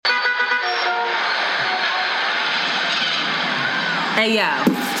Hey, yo.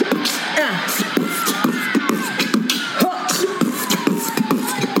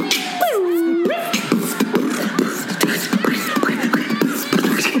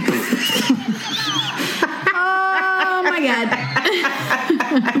 Oh, my God.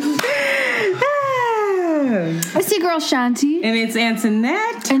 It's your girl, Shanti. And it's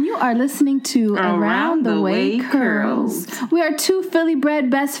Antoinette. And you are listening to Around the Way Curls. We are two Philly-bred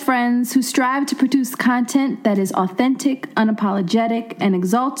best friends who strive to produce content that is authentic, unapologetic, and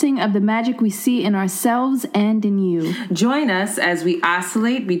exalting of the magic we see in ourselves and in you. Join us as we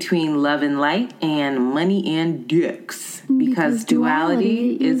oscillate between love and light and money and dicks. Because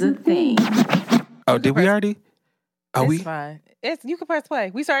duality is a thing. Oh, did we already? It's fine. You can press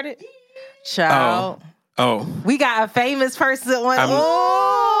play. We started. Child. Oh. We got a famous person on.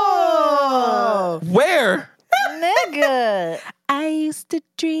 Where? Nigga. I used to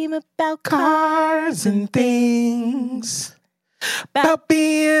dream about Cars and things. About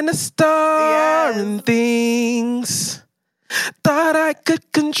being a star and things. Thought I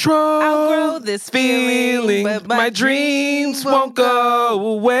could control outgrow this feeling, but my dreams won't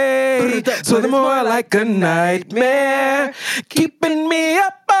go away. So they're more like a nightmare, keeping me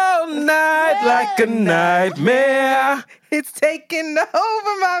up all night like a nightmare. It's taking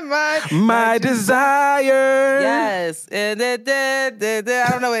over my mind. My desire. Yes. I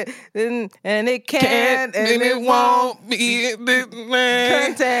don't know it. And it can't and it won't be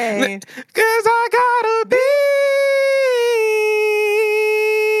contained. 'Cause I gotta be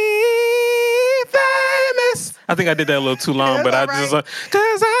famous. I think I did that a little too long, but I just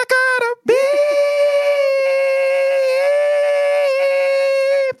 'cause I gotta be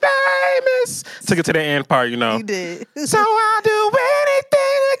famous. Took it to the end part, you know. You did. So I'll do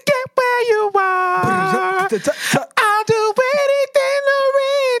anything to get where you are. I'll do anything to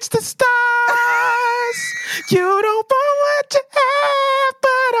reach the stars. You don't want what you have, but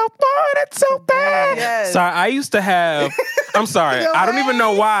I want it so bad. Yes. Sorry, I used to have. I'm sorry, I don't even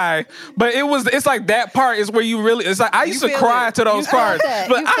know why, but it's like that part is where you really. It's like I used to cry to those parts,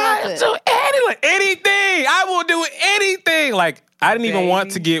 but I do anything. I will do anything. Like. I didn't even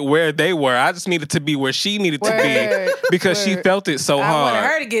want to get where they were. I just needed to be where she needed to be because she felt it so hard. I wanted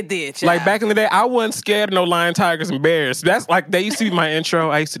her to get there, child. Like back in the day, I wasn't scared of no lion, tigers, and bears. That's like they used to be my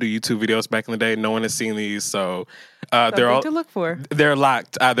intro. I used to do YouTube videos back in the day. No one has seen these, so they're all to look for. They're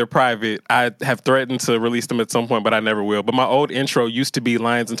locked. They're private. I have threatened to release them at some point, but I never will. But my old intro used to be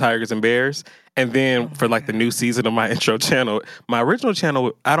lions and tigers and bears. And then for like the new season of my intro channel, my original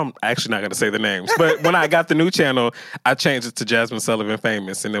channel, I'm actually not going to say the names, but when I got the new channel, I changed it to Jasmine Sullivan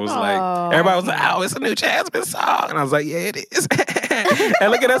Famous. And it was like, everybody was like, oh, it's a new Jasmine song. And I was like, yeah, it is.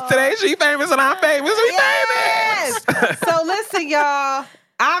 And look at us today. She famous and I'm famous. We famous. So listen, y'all,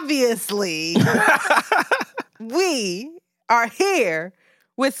 obviously, we are here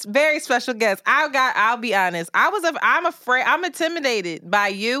with very special guests. I'll be honest. I'm afraid. I'm intimidated by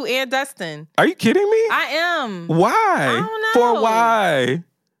you and Dustin. Are you kidding me? I am. Why? I don't know. For why?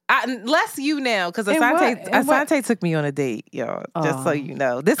 Less you now, because Assante took me on a date, y'all. Just so you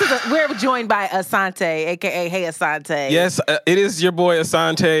know, we're joined by Assante, aka Hey Assante. Yes, it is your boy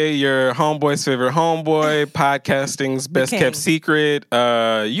Assante, your homeboy's favorite homeboy, podcasting's best kept secret.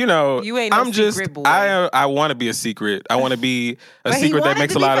 You know, you ain't no I'm just secret boy. I want to be a secret. I want to be a secret that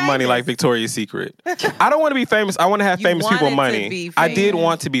makes a lot of money, like Victoria's Secret. I don't want to be famous. I want to have famous people money. I did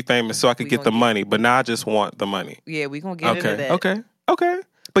want to be famous so I could get the money, but now I just want the money. Yeah, we gonna get into that. Okay.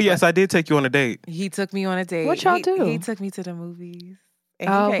 But yes, I did take you on a date. He took me on a date. What y'all do? He took me to the movies. And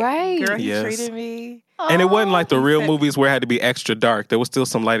right. Girl, he treated me. And it wasn't like the real movies where it had to be extra dark. There was still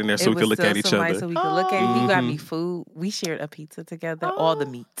some light in there so we could look at each other. So we could look at. He got me food. We shared a pizza together. All the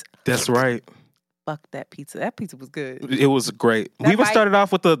meat. That's right. Fuck that pizza. That pizza was good. It was great. We even started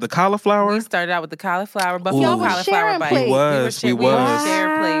off with the cauliflower. We started out with the cauliflower, buffalo cauliflower bite. We was. We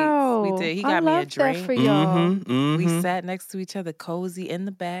shared plates. We did. He got me a drink. That for y'all. We sat next to each other, cozy in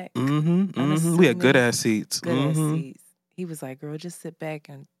the back. We had good ass seats. Good ass seats. He was like, "Girl, just sit back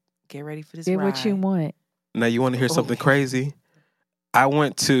and get ready for this ride." Get what you want. Now you want to hear something crazy? I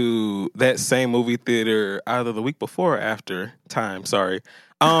went to that same movie theater either the week before or after time. Sorry.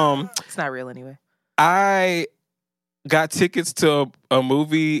 It's not real anyway. I got tickets to a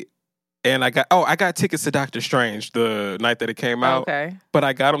movie. And I got tickets to Doctor Strange the night that it came out. Okay. But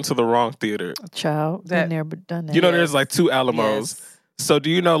I got them to the wrong theater. Child, been there but done that. You know, there's like 2 Alamos. Yes. So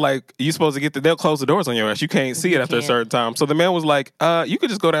do you know, like, you supposed to they'll close the doors on your ass. You can't see it after a certain time. So the man was like, you could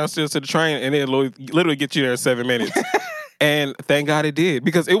just go downstairs to the train and it'll literally get you there in 7 minutes. And thank God it did,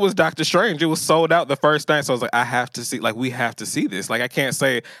 because it was Doctor Strange. It was sold out the first night. So I was like, we have to see this. Like, I can't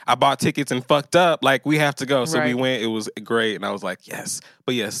say I bought tickets and fucked up. Like, we have to go. So we went. It was great. And I was like, yes.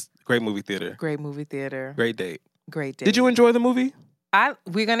 But yes, great movie theater. Great movie theater. Great date. Great date. Did you enjoy the movie?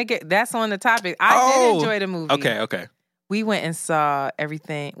 We're going to get, that's on the topic. I did enjoy the movie. Okay. We went and saw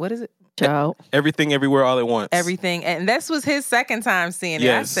everything. What is it? Everything, Everywhere, All at Once. Everything. And this was his second time seeing it.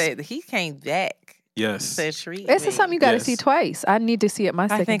 I said, he came back. Yes. This is something you got to see twice. I need to see it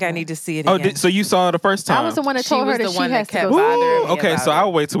myself. I think I need to see it again. So you saw it the first time? I was the one that told her that she has to go. Okay, so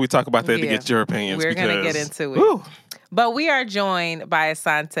I'll wait till we talk about that to get your opinions. We're going to get into it. But we are joined by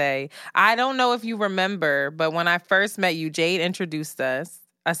Assante. I don't know if you remember, but when I first met you, Jade introduced us.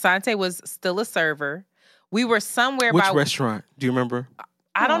 Assante was still a server. We were somewhere Which restaurant? Do you remember?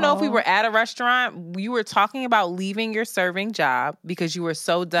 I don't know if we were at a restaurant. You were talking about leaving your serving job because you were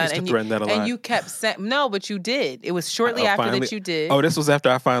so done. And you kept saying, no, but you did. It was shortly after that you did. Oh, this was after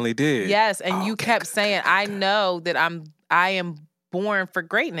I finally did. Yes, and you kept saying, I know that I am born for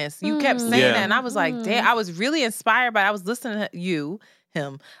greatness. You kept saying that, and I was like, damn, I was really inspired by it. I was listening to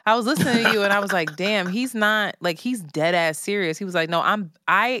him. I was listening to you, and I was like, damn, he's not, like, he's dead ass serious. He was like, no,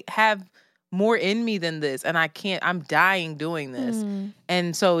 I have more in me than this, and I'm dying doing this.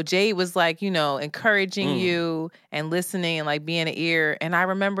 And so Jade was like, encouraging you and listening and like being an ear. And I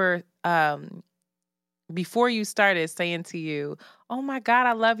remember before you started saying to you, oh my God,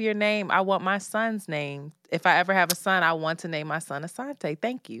 I love your name. I want my son's name. If I ever have a son, I want to name my son Assante.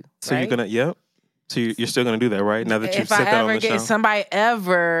 Thank you. So you're going to, So you're still going to do that, right? Now that you've said that on the show. If somebody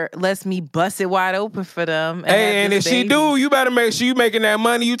ever lets me bust it wide open for them. And if she do, you better make sure you making that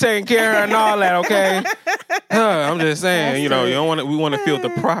money, you taking care of her and all that, okay? I'm just saying, we want to feel the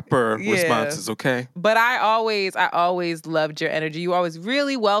proper responses, okay? But I always loved your energy. You were always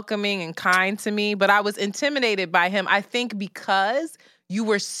really welcoming and kind to me, but I was intimidated by him, I think because you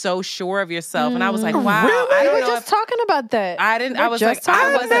were so sure of yourself. And I was like, wow. Really? I were just talking about that. I wasn't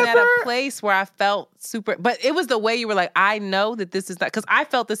at a place where I felt super, but it was the way you were like, I know that this is not, because I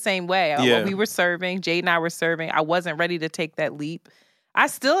felt the same way. When we were serving, Jade and I were serving, I wasn't ready to take that leap. I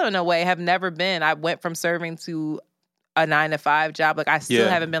still, in a way, have never been. I went from serving to a 9-to-5 job. Like, I still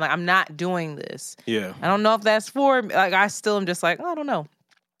haven't been like, I'm not doing this. Yeah. I don't know if that's for me. Like, I still am just like, I don't know.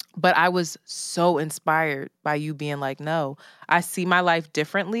 But I was so inspired by you being like, no, I see my life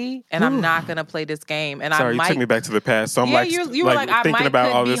differently, and I'm not going to play this game. And you took me back to the past. So I'm you were like, I thinking might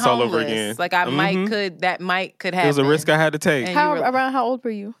about all this homeless. all over again. Like, I could happen. It was a risk I had to take. Around how old were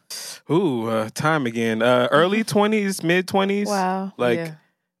you? Time again. Early 20s, mid 20s. Wow.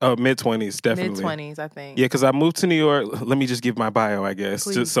 Mid-20s, definitely. Mid-20s, I think. Yeah, because I moved to New York. Let me just give my bio, I guess,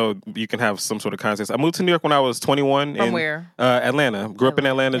 just so you can have some sort of context. I moved to New York when I was 21. From where? Atlanta. Grew up in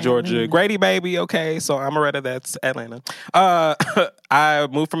Atlanta, Georgia. Grady, baby, okay. So I'm a Redder, that's Atlanta. I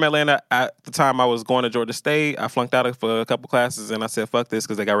moved from Atlanta. At the time, I was going to Georgia State. I flunked out for a couple classes, and I said, fuck this,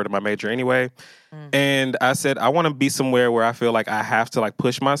 because they got rid of my major anyway. And I said, I want to be somewhere where I feel like I have to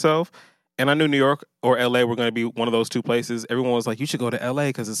push myself. And I knew New York or LA were going to be one of those two places. Everyone was like, you should go to LA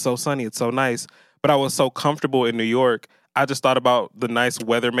because it's so sunny, it's so nice. But I was so comfortable in New York. I just thought about the nice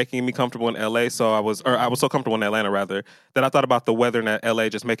weather making me comfortable in LA. I was so comfortable in Atlanta, rather, that I thought about the weather in LA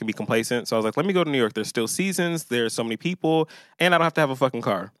just making me complacent. So I was like, let me go to New York. There's still seasons. There's so many people. And I don't have to have a fucking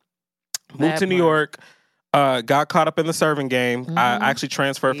car. Moved to New York. Got caught up in the serving game. I actually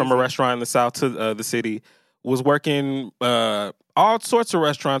transferred from a restaurant in the South to the city. Was working all sorts of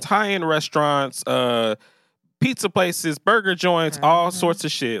restaurants, high-end restaurants, pizza places, burger joints, all sorts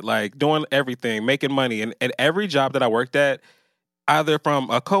of shit, like doing everything, making money. And at every job that I worked at, either from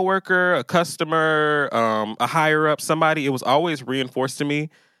a coworker, a customer, a higher-up, somebody, it was always reinforced to me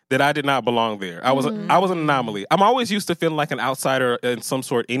that I did not belong there. I was an anomaly. I'm always used to feeling like an outsider in some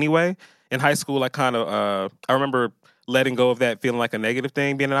sort anyway. In high school, I remember letting go of that feeling like a negative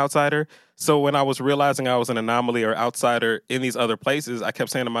thing, being an outsider. So when I was realizing I was an anomaly or outsider in these other places, I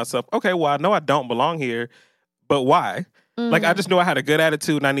kept saying to myself, okay, well, I know I don't belong here, but why? Like, I just knew I had a good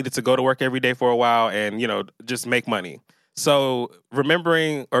attitude and I needed to go to work every day for a while and, just make money. So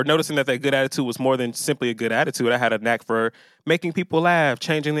remembering or noticing that good attitude was more than simply a good attitude, I had a knack for making people laugh,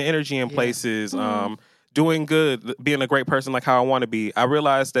 changing the energy in places, doing good, being a great person like how I want to be. I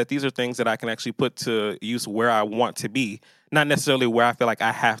realized that these are things that I can actually put to use where I want to be, not necessarily where I feel like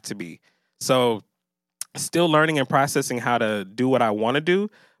I have to be. So still learning and processing how to do what I want to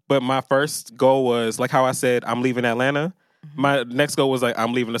do. But my first goal was, like how I said, I'm leaving Atlanta. My next goal was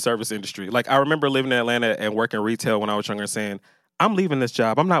I'm leaving the service industry. I remember living in Atlanta and working retail when I was younger and saying, I'm leaving this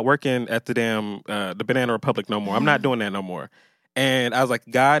job. I'm not working at the Banana Republic no more. I'm not doing that no more. And I was like,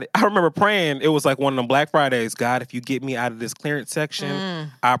 God, I remember praying. It was like one of them Black Fridays. God, if you get me out of this clearance section,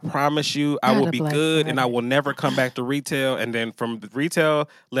 I promise you I will be good and I will never come back to retail. And then from the retail,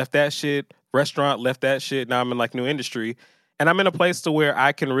 left that shit. Restaurant, left that shit. Now I'm in like new industry. And I'm in a place to where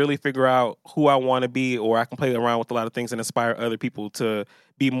I can really figure out who I want to be, or I can play around with a lot of things and inspire other people to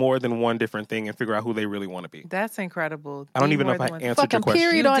be more than one different thing and figure out who they really want to be. That's incredible. I don't even know if I answered your question.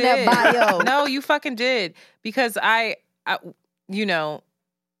 Period on that bio. No, you fucking did. Because I, you know,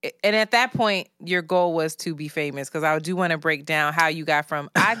 and at that point, your goal was to be famous. Because I do want to break down how you got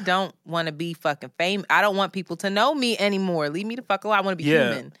from, I don't want to be fucking famous. I don't want people to know me anymore. Leave me the fuck alone. I want to be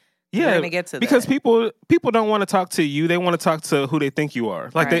human. Yeah, we're gonna get to because that. people don't want to talk to you. They want to talk to who they think you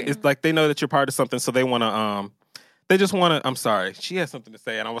are. Like they know that you're part of something, so they want to they just want to. I'm sorry, she has something to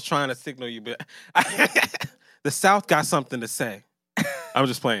say, and I was trying to signal you, but the South got something to say. I'm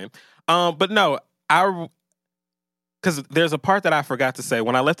just playing. But no, because there's a part that I forgot to say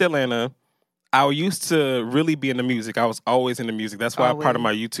when I left Atlanta. I used to really be into music. I was always into music. That's why part of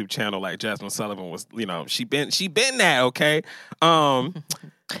my YouTube channel, like Jasmine Sullivan, was, you know, she been that, okay?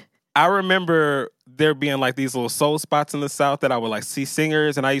 I remember there being like these little soul spots in the South that I would like see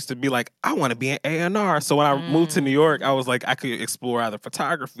singers, and I used to be like, I want to be an A&R. So when I moved to New York, I was like, I could explore either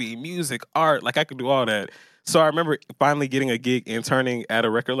photography, music, art, like I could do all that. So I remember finally getting a gig interning at a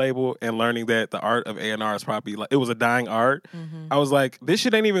record label and learning that the art of A&R is probably like, it was a dying art. I was like, this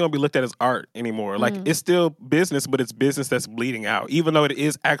shit ain't even gonna be looked at as art anymore. Like it's still business, but it's business that's bleeding out. Even though it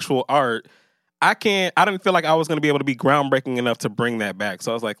is actual art, I didn't feel like I was going to be able to be groundbreaking enough to bring that back.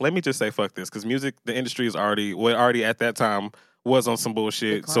 So I was like, let me just say fuck this. Because music, the industry is already at that time was on some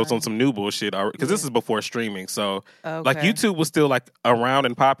bullshit. So it's on some new bullshit. Because this is before streaming. So like YouTube was still like around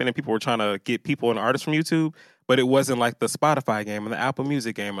and popping and people were trying to get people and artists from YouTube. But it wasn't like the Spotify game and the Apple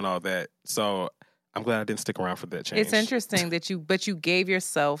Music game and all that. So I'm glad I didn't stick around for that change. It's interesting that you gave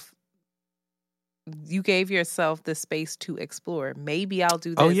yourself the space to explore. Maybe I'll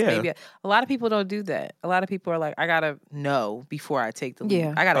do this. Oh, yeah. Maybe a lot of people don't do that. A lot of people are like, I gotta know before I take the lead.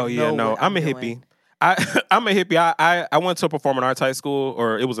 Yeah. I gotta know. I'm a hippie. I'm a hippie. I went to a performing arts high school,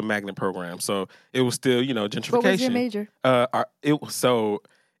 or it was a magnet program, so it was still, you know, gentrification. What was your major?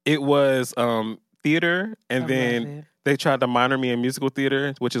 It was theater, and then they tried to minor me in musical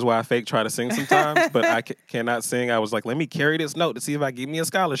theater, which is why I fake try to sing sometimes, but I cannot sing. I was like, let me carry this note to see if I give me a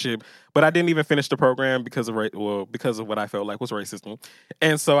scholarship. But I didn't even finish the program because of what I felt like was racism.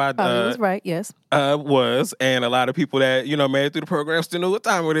 And so I... it was right, yes. And a lot of people that, you know, made it through the program still know what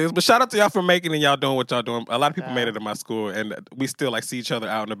time it is. But shout out to y'all for making it and y'all doing what y'all doing. A lot of people made it in my school, and we still like see each other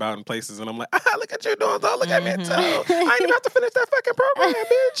out and about in places, and I'm like, look at you doing that. Look at me too. I ain't even have to finish that fucking program,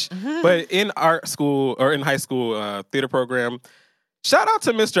 bitch. But in art school, or in high school theater program, shout out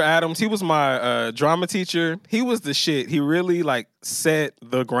to Mr. Adams. He was my drama teacher. He was the shit. He really like set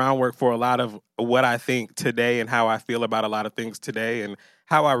the groundwork for a lot of what I think today and how I feel about a lot of things today and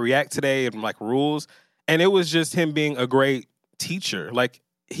how I react today and like rules. And it was just him being a great teacher. Like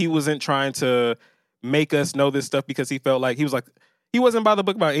he wasn't trying to make us know this stuff because he felt like he wasn't by the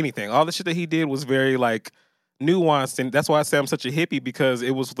book about anything. All the shit that he did was very like nuanced, and that's why I say I'm such a hippie, because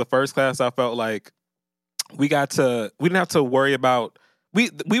it was the first class I felt like we didn't have to worry about,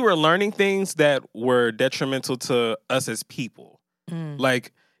 we were learning things that were detrimental to us as people.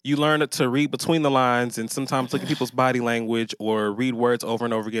 Like you learn to read between the lines and sometimes look at people's body language or read words over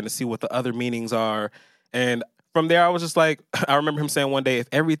and over again to see what the other meanings are. And from there, I was just like, I remember him saying one day, if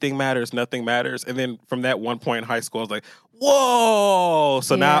everything matters, nothing matters. And then from that one point in high school, I was like, whoa.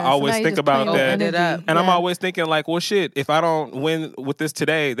 So now I always think about that. And I'm always thinking like, well, shit, if I don't win with this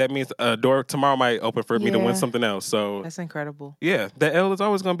today, that means a door tomorrow might open for me to win something else. So that's incredible. Yeah, the L is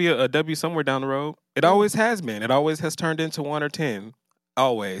always going to be a W somewhere down the road. It always has been. It always has turned into 1 or 10.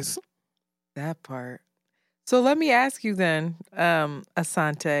 Always. That part. So let me ask you then,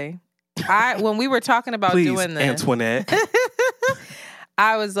 Asante. When we were talking about doing this, Antoinette.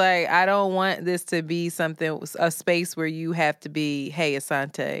 I was like, I don't want this to be a space where you have to be, hey,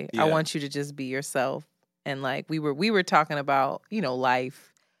 Asante. Yeah. I want you to just be yourself. And like we were talking about, you know,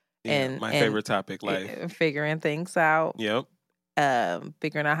 life. Yeah, my favorite topic, life. Figuring things out. Yep.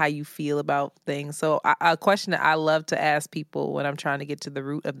 Figuring out how you feel about things. So a question that I love to ask people when I'm trying to get to the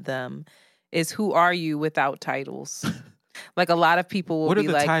root of them is, who are you without titles? Like a lot of people will be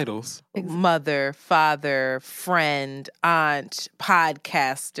like, titles? Mother, father, friend, aunt,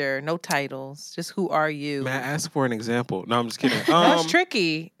 podcaster. No titles. Just who are you? May I ask for an example? No, I'm just kidding. That's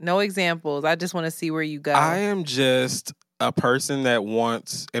tricky. No examples. I just want to see where you go. I am just a person that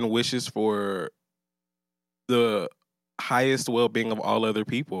wants and wishes for the highest well-being of all other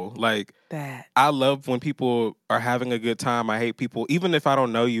people. Like, That. I love when people are having a good time. I hate people, even if I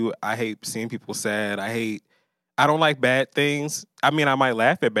don't know you, I hate seeing people sad. I don't like bad things. I mean, I might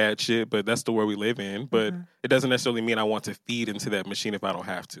laugh at bad shit, but that's the world we live in. But it doesn't necessarily mean I want to feed into that machine if I don't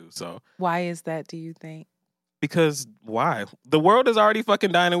have to. So Why is that, do you think? because why? The world is already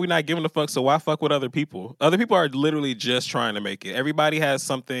fucking dying and we're not giving a fuck, so why fuck with other people? Other people are literally just trying to make it. Everybody has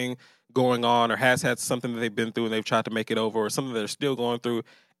something going on or has had something that they've been through and they've tried to make it over, or something that they're still going through.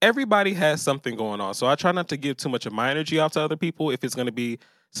 Everybody has something going on. So I try not to give too much of my energy off to other people if it's going to be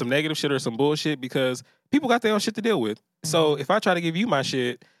some negative shit or some bullshit, because people got their own shit to deal with. So if I try to give you my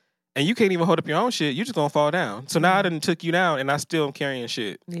shit and you can't even hold up your own shit, you're just going to fall down. So now I done took you down and I still am carrying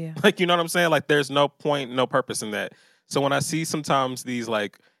shit. Yeah. Like, you know what I'm saying? Like, there's no point, no purpose in that. So when I see sometimes these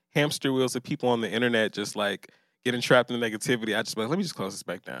like hamster wheels of people on the internet just like getting trapped in the negativity, I just be like, let me just close this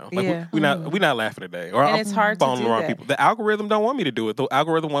back down. Like, Yeah. we not laughing today. Or And I'm it's hard to following do the wrong that. people. The algorithm don't want me to do it. The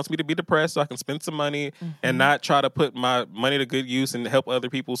algorithm wants me to be depressed so I can spend some money and not try to put my money to good use and help other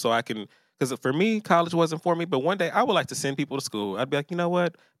people so I can. Because for me, college wasn't for me. But one day I would like to send people to school. I'd be like, you know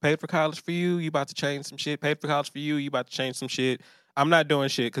what? Paid for college for you. You about to change some shit. Paid for college for you. You about to change some shit. I'm not doing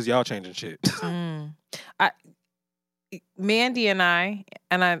shit because y'all changing shit. Mandy and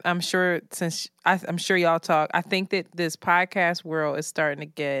I'm sure I'm sure y'all talk. I think that this podcast world is starting to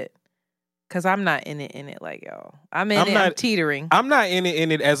get, because I'm not in it like y'all. I'm teetering. I'm not in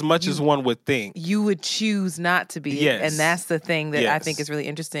it as much as one would think. You would choose not to be, Yes. and that's the thing that I think is really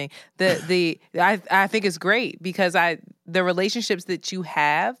interesting. I think it's great because the relationships that you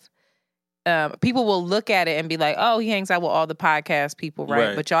have, people will look at it and be like, "Oh, he hangs out with all the podcast people,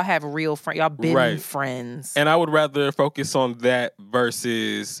 right?" But y'all have real friends. Y'all been friends, and I would rather focus on that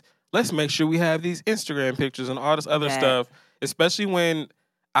versus let's make sure we have these Instagram pictures and all this other stuff. Especially when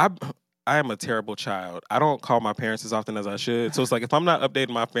I am a terrible child. I don't call my parents as often as I should. So it's like if I'm not updating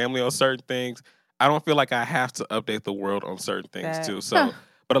my family on certain things, I don't feel like I have to update the world on certain things too. So,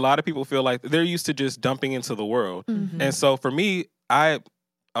 but a lot of people feel like they're used to just dumping into the world, and so for me,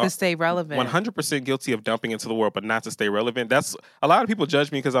 to stay relevant. 100% guilty of dumping into the world, but not to stay relevant. That's a lot of people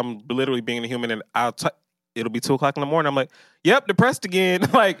judge me because I'm literally being a human, and it'll be 2:00 in the morning. I'm like, yep, depressed again.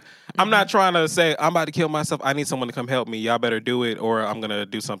 Like, I'm not trying to say I'm about to kill myself. I need someone to come help me. Y'all better do it, or I'm gonna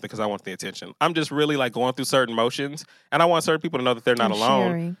do something because I want the attention. I'm just really like going through certain motions, and I want certain people to know that they're not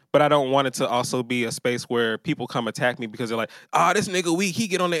alone. Sharing. But I don't want it to also be a space where people come attack me because they're like, oh, this nigga weak. He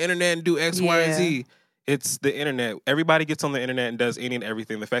get on the internet and do X, Y, and Z. It's the internet. Everybody gets on the internet and does any and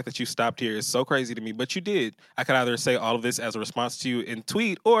everything. The fact that you stopped here is so crazy to me, but you did. I could either say all of this as a response to you in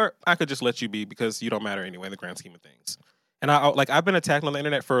tweet, or I could just let you be because you don't matter anyway in the grand scheme of things. And I've been attacked on the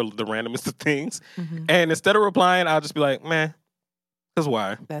internet for the randomest of things, and instead of replying, I'll just be like, man, because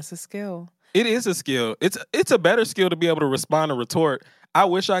why? That's a skill. It is a skill. It's a better skill to be able to respond and retort. I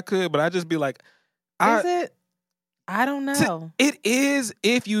wish I could, but I just be like, is it? I don't know. It is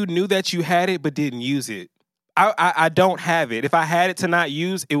if you knew that you had it but didn't use it. I don't have it. If I had it to not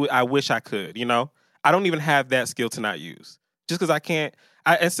use, I wish I could, you know? I don't even have that skill to not use. Just because I can't,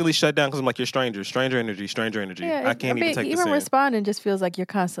 I instantly shut down because I'm like, you're stranger energy. Yeah, I can't even take this even in. responding just feels like you're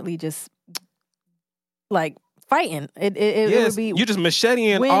constantly just like fighting. It would be you just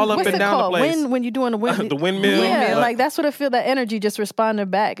macheting all up and down the place. When you're doing the the windmill. Yeah, like that's what I feel. That energy just responding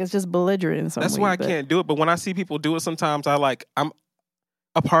back. It's just belligerent in some That's way, why I can't do it. But when I see people do it, sometimes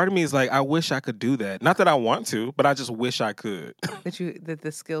a part of me is like, I wish I could do that. Not that I want to, but I just wish I could. That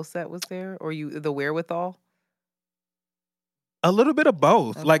the skill set was there, or the wherewithal. A little bit of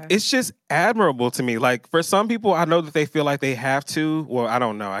both. Okay. Like, it's just admirable to me. Like, for some people, I know that they feel like they have to. Well, I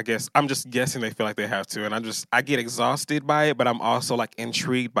don't know. I guess I'm just guessing they feel like they have to. And I get exhausted by it, but I'm also like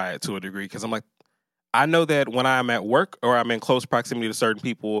intrigued by it to a degree. Because I'm like, I know that when I'm at work or I'm in close proximity to certain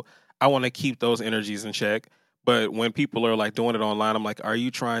people, I want to keep those energies in check. But when people are like doing it online, I'm like, are you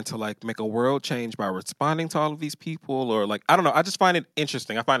trying to like make a world change by responding to all of these people? Or like, I don't know. I just find it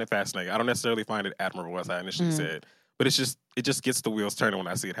interesting. I find it fascinating. I don't necessarily find it admirable, as I initially said. But it just gets the wheels turning when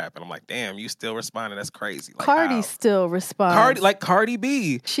I see it happen. I'm like, damn, you still responding? That's crazy. Like, Cardi still responds. Cardi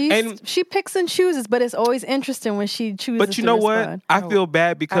B. She picks and chooses, but it's always interesting when she chooses. But you know to what? respond. I feel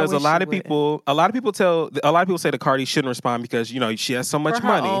bad because I a wish lot she of people say that Cardi shouldn't respond because she has so much for her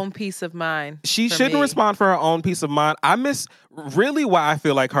money. own peace of mind. She shouldn't respond for her own peace of mind. I miss really why I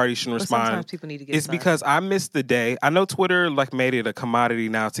feel like Cardi shouldn't respond. Sometimes people need to get. It's because I miss the day. I know Twitter like made it a commodity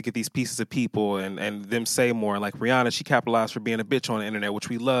now to get these pieces of people and them say more. Like Rihanna, she capitalized for being a bitch on the internet, which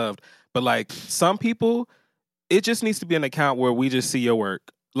we loved. But like some people, it just needs to be an account where we just see your work.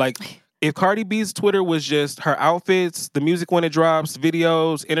 Like if Cardi B's Twitter was just her outfits, the music when it drops,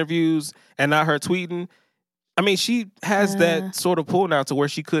 videos, interviews, and not her tweeting, I mean, she has that sort of pull now to where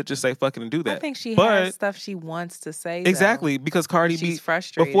she could just say fucking and do that. I think she has stuff she wants to say. Exactly, because Cardi B,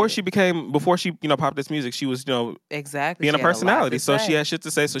 frustrated. before she popped this music, she was exactly being a personality, so she had shit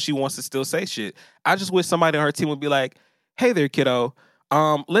to say. So she wants to still say shit. I just wish somebody on her team would be like, "Hey there, kiddo.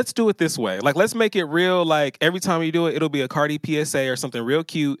 Let's do it this way. Like, let's make it real. Like, every time you do it, it'll be a Cardi PSA or something real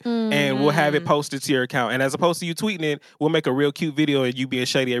cute, and we'll have it posted to your account. And as opposed to you tweeting it, we'll make a real cute video and you being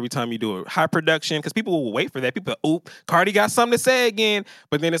shady every time you do it. High production, because people will wait for that. People, oop, Cardi got something to say again.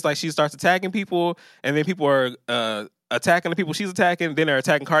 But then it's like she starts attacking people, and then people are attacking the people she's attacking. Then they're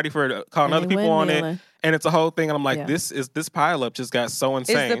attacking Cardi for calling other people on it. And it's a whole thing, and I'm like, this pile up just got so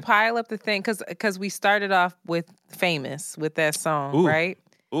insane. Is the pile up the thing? Because we started off with Famous with that song, right?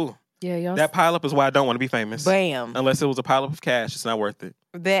 Ooh. Yeah, y'all. That pile up is why I don't want to be famous. Bam. Unless it was a pile up of cash, it's not worth it.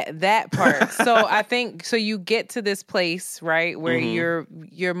 That part. So I think you get to this place, right, where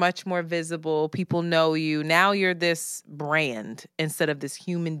you're much more visible. People know you. Now you're this brand instead of this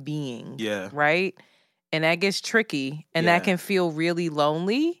human being. Yeah. Right? And that gets tricky, and that can feel really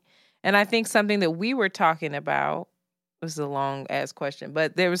lonely. And I think something that we were talking about, this is a long ass question,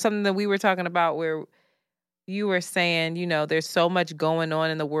 but there was something that we were talking about where you were saying, there's so much going on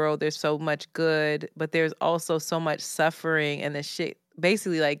in the world, there's so much good, but there's also so much suffering, and the shit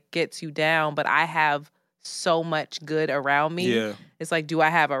basically like gets you down, but I have so much good around me. Yeah. It's like, do I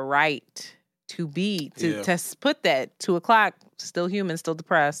have a right to put that 2:00, still human, still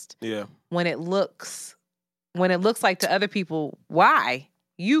depressed? Yeah. When it looks like to other people, why?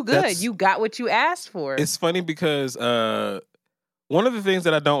 You good. You got what you asked for. It's funny because one of the things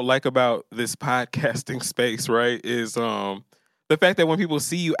that I don't like about this podcasting space, right, is the fact that when people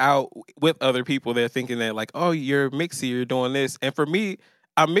see you out with other people, they're thinking that like, oh, you're mixy, you're doing this. And for me,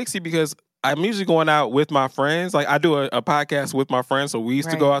 I'm mixy because I'm usually going out with my friends. Like, I do a podcast with my friends, so we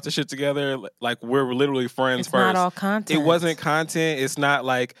used to go out to shit together. Like, we're literally friends first. It's not all content. It wasn't content. It's not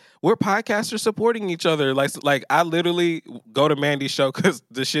like we're podcasters supporting each other. Like I literally go to Mandy's show because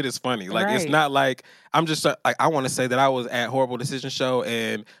the shit is funny. Like, it's not like I'm just like, I want to say that I was at Horrible Decision Show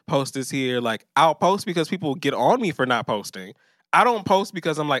and post this here. Like, I'll post because people get on me for not posting. I don't post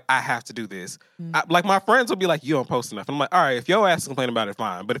because I'm like, I have to do this. Like, my friends will be like, you don't post enough. And I'm like, all right, if your ass complain about it,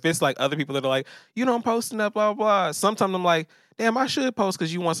 fine. But if it's like other people that are like, you don't post enough, blah, blah, blah. Sometimes I'm like, damn, I should post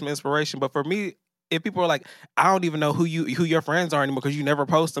because you want some inspiration. But for me, if people are like, I don't even know who your friends are anymore because you never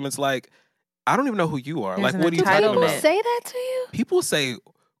post them, it's like, I don't even know who you are. There's like, what do you talking about? People say that to you? People say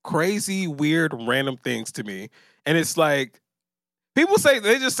crazy, weird, random things to me. And it's like, people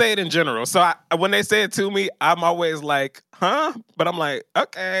they just say it in general. So when they say it to me, I'm always like, huh? But I'm like,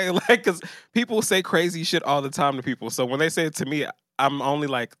 okay. Like, because people say crazy shit all the time to people. So when they say it to me, I'm only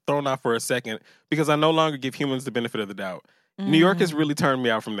like thrown off for a second because I no longer give humans the benefit of the doubt. New York has really turned me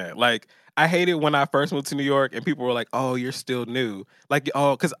out from that. Like, I hated when I first moved to New York and people were like, oh, you're still new. Like,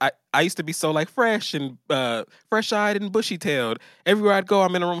 oh, because I used to be so like fresh and fresh-eyed and bushy-tailed. Everywhere I'd go,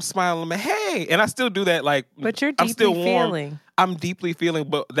 I'm in a room smiling. I'm like, hey. And I still do that. Like, but you're I'm still deeply warm. feeling. I'm deeply feeling,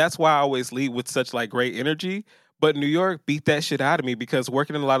 but that's why I always lead with such like great energy. But New York beat that shit out of me because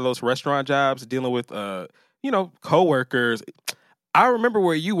working in a lot of those restaurant jobs, dealing with, coworkers. I remember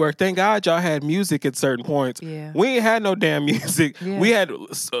where you worked. Thank God y'all had music at certain points. Yeah. We ain't had no damn music. Yeah. We had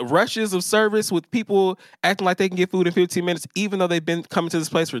rushes of service with people acting like they can get food in 15 minutes, even though they've been coming to this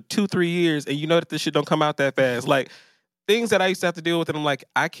place for 2-3 years, and you know that this shit don't come out that fast. Like, things that I used to have to deal with, and I'm like,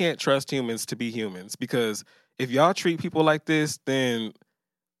 I can't trust humans to be humans because if y'all treat people like this, then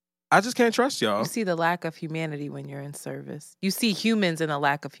I just can't trust y'all. You see the lack of humanity when you're in service. You see humans in a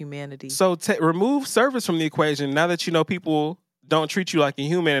lack of humanity. So remove service from the equation now that you know people don't treat you like a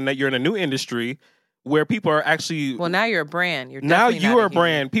human and that you're in a new industry where people are actually... Well, now you're a brand. Now you are a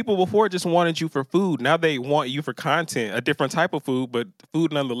brand. People before just wanted you for food. Now they want you for content, a different type of food, but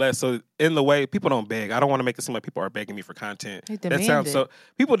food nonetheless. So in the way, people don't beg. I don't want to make it seem like people are begging me for content. They demand it. So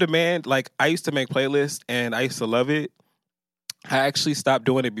people demand, like, I used to make playlists and I used to love it. I actually stopped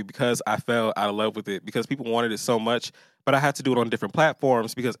doing it because I fell out of love with it because people wanted it so much, but I had to do it on different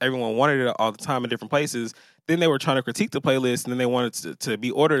platforms because everyone wanted it all the time in different places. Then they were trying to critique the playlist, and then they wanted to be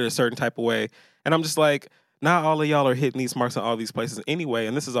ordered a certain type of way. And I'm just like, not all of y'all are hitting these marks in all these places anyway,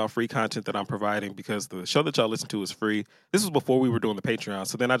 and this is all free content that I'm providing because the show that y'all listen to is free. This was before we were doing the Patreon,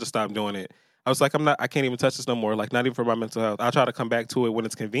 so then I just stopped doing it. I was like, I can't even touch this no more, like, not even for my mental health. I'll try to come back to it when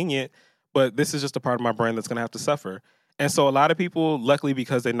it's convenient, but this is just a part of my brain that's going to have to suffer. And so a lot of people, luckily,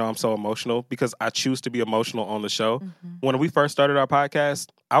 because they know I'm so emotional, because I choose to be emotional on the show. Mm-hmm. When we first started our podcast,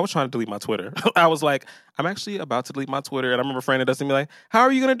 I was trying to delete my Twitter. I was like, I'm actually about to delete my Twitter. And I remember a friend that doesn't be like, how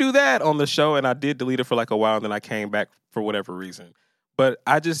are you going to do that on the show? And I did delete it for like a while, and then I came back for whatever reason. but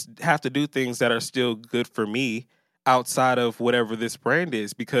I just have to do things that are still good for me outside of whatever this brand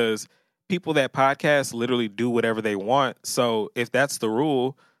is, because people that podcast literally do whatever they want. So if that's the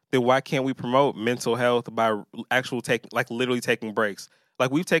rule, then why can't we promote mental health by literally taking breaks? Like,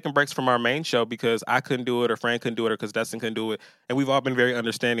 we've taken breaks from our main show because I couldn't do it, or Fran couldn't do it, or because Dustin couldn't do it. And we've all been very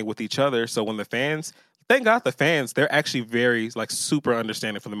understanding with each other. So when the fans, thank God the fans, they're actually very, like, super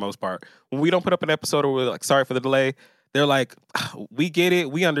understanding for the most part. When we don't put up an episode or we're like, sorry for the delay, they're like, we get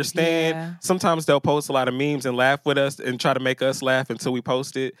it, we understand. Yeah. Sometimes they'll post a lot of memes and laugh with us and try to make us laugh until we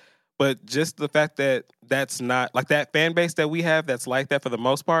post it. But just the fact that that's not, like, that fan base that we have that's like that for the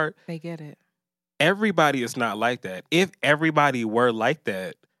most part. They get it. Everybody is not like that. If everybody were like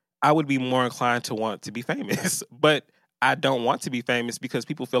that, I would be more inclined to want to be famous. But I don't want to be famous because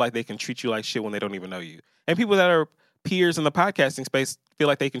people feel like they can treat you like shit when they don't even know you. And people that are peers in the podcasting space feel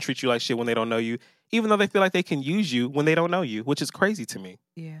like they can treat you like shit when they don't know you, even though they feel like they can use you when they don't know you, which is crazy to me.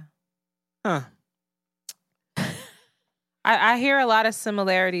 Yeah. Huh. I hear a lot of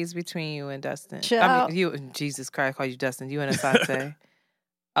similarities between you and Dustin. Jesus Christ, I call you Dustin. You and Asante.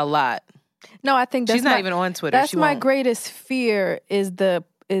 A lot. No, I think she's not even on Twitter. That's my greatest fear is the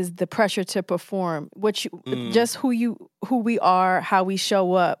pressure to perform. Just who we are, how we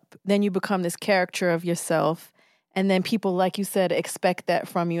show up. Then you become this character of yourself, and then people, like you said, expect that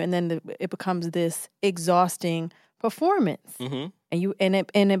from you, and then it becomes this exhausting performance. Mm-hmm.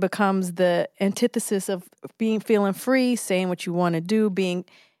 And it becomes the antithesis of feeling free, saying what you want to do, being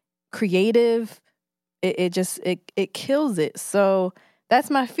creative. It kills it. So that's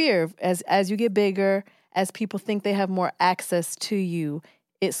my fear. As you get bigger, as people think they have more access to you,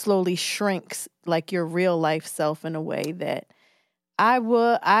 it slowly shrinks like your real life self in a way that I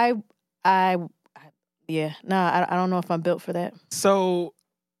don't know if I'm built for that. So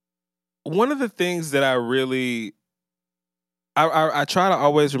one of the things that I really I try to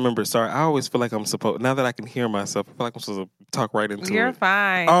always remember. Sorry, I always feel like I'm supposed. Now that I can hear myself, I feel like I'm supposed to talk right into it. You're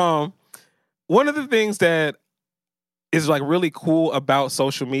fine. One of the things that is like really cool about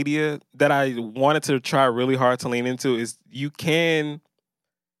social media that I wanted to try really hard to lean into is you can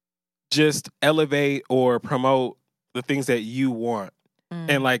just elevate or promote the things that you want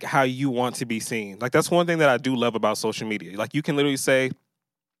and like how you want to be seen. Like, that's one thing that I do love about social media. Like, you can literally say,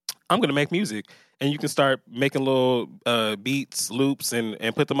 I'm going to make music. And you can start making little beats, loops,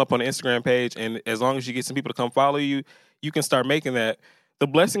 and put them up on the Instagram page. And as long as you get some people to come follow you, you can start making that. The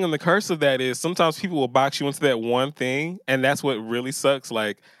blessing and the curse of that is sometimes people will box you into that one thing. And that's what really sucks.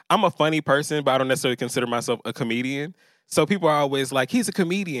 Like, I'm a funny person, but I don't necessarily consider myself a comedian. So people are always like, he's a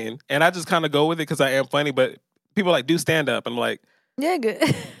comedian. And I just kind of go with it because I am funny. But people are like, do stand up. And I'm like, yeah, good.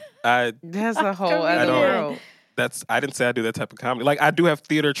 That's a whole other world. I didn't say I do that type of comedy. Like, I do have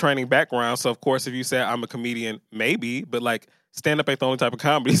theater training background, so of course, if you say I'm a comedian, maybe, but like, stand up ain't the only type of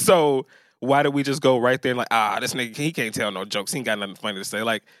comedy. So why do we just go right there and like, this nigga, he can't tell no jokes. He ain't got nothing funny to say.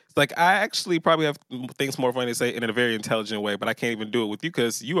 Like, it's like, I actually probably have things more funny to say in a very intelligent way, but I can't even do it with you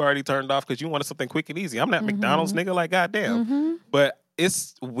because you already turned off because you wanted something quick and easy. I'm not McDonald's nigga, like, goddamn. But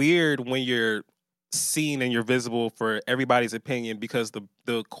it's weird when you're seen and you're visible for everybody's opinion, because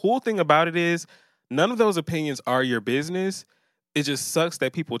the cool thing about it is none of those opinions are your business. It just sucks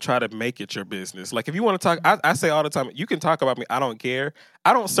that people try to make it your business. Like, if you want to talk, I say all the time, you can talk about me. I don't care.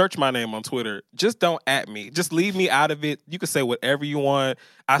 I don't search my name on Twitter. Just don't at me. Just leave me out of it. You can say whatever you want.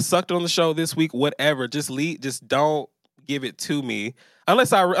 I sucked on the show this week, whatever. Just don't give it to me.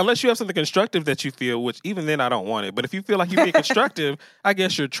 Unless you have something constructive that you feel, which even then I don't want it. But if you feel like you're being constructive, I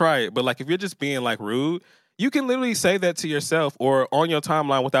guess you'll try it. But like, if you're just being like rude, you can literally say that to yourself or on your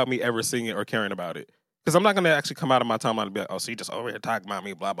timeline without me ever seeing it or caring about it. Because I'm not going to actually come out of my timeline and be like, oh, so you just over here talking about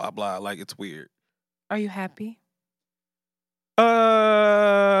me, blah, blah, blah. Like, it's weird. Are you happy?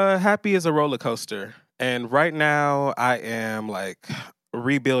 Happy is a roller coaster. And right now, I am, like,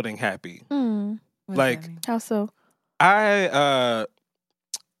 rebuilding happy. Like, how so? I've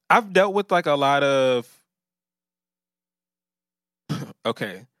dealt with, like, a lot of...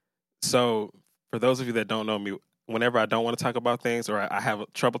 Okay. So, for those of you that don't know me, whenever I don't want to talk about things or I have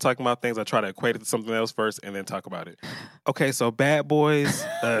trouble talking about things, I try to equate it to something else first and then talk about it. Okay, so Bad Boys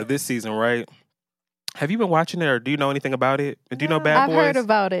this season, right? Have you been watching it, or do you know anything about it? Do you know Bad Boys? I've heard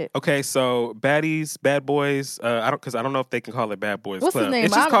about it. Okay, so Bad Boys. I don't know if they can call it Bad Boys What's Club. his name?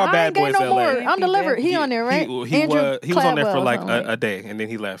 It's just called Bad Boys no LA. More. I'm delivered. He on there, right? He was on there for like a day, and then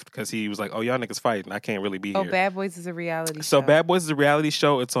he left because he was like, "Oh, y'all niggas fighting. I can't really be here." Oh, Bad Boys is a reality show. So Bad Boys is a reality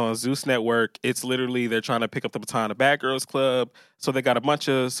show. It's on Zeus Network. It's literally they're trying to pick up the baton of Bad Girls Club. So they got a bunch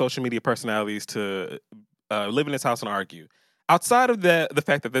of social media personalities to live in this house and argue. Outside of the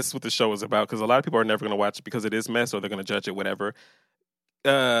fact that this is what the show is about, because a lot of people are never going to watch it because it is mess or they're going to judge it, whatever.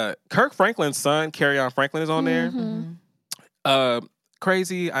 Kirk Franklin's son, Carry Franklin, is on there.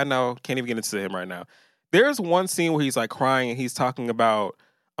 Crazy, I know, can't even get into him right now. There's one scene where he's like crying and he's talking about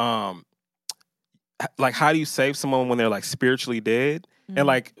like how do you save someone when they're like spiritually dead? And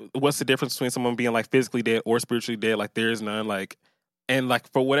like what's the difference between someone being like physically dead or spiritually dead? Like there is none. Like, and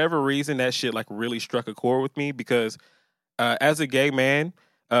like for whatever reason that shit like really struck a chord with me because as a gay man,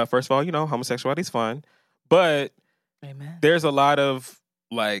 first of all, you know, homosexuality is fun, but Amen. There's a lot of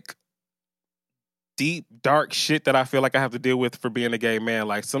like deep, dark shit that I feel like I have to deal with for being a gay man.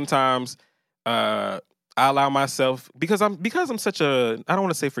 Like sometimes I allow myself because I'm such a, I don't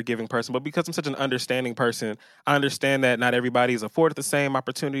want to say forgiving person, but because I'm such an understanding person, I understand that not everybody is afforded the same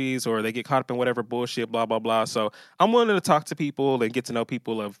opportunities or they get caught up in whatever bullshit, blah, blah, blah. So I'm willing to talk to people and get to know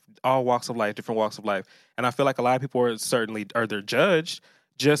people of all walks of life, different walks of life. And I feel like a lot of people they're judged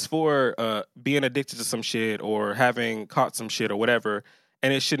just for being addicted to some shit or having caught some shit or whatever.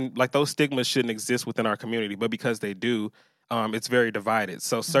 And it shouldn't, like those stigmas shouldn't exist within our community, but because they do, it's very divided.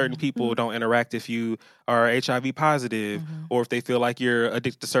 So certain people don't interact if you are HIV positive or if they feel like you're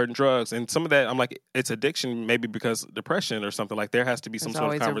addicted to certain drugs. And some of that, I'm like, it's addiction maybe because depression or something. Like there has to be some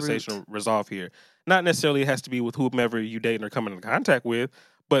sort of conversation resolved here. Not necessarily it has to be with whomever you dating or coming in contact with,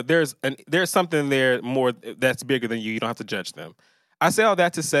 but there's something there more that's bigger than you. You don't have to judge them. I say all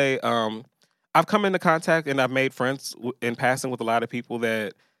that to say I've come into contact and I've made friends in passing with a lot of people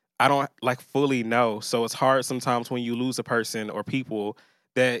that I don't like fully know. So it's hard sometimes when you lose a person or people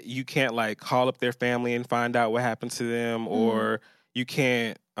that you can't like call up their family and find out what happened to them or you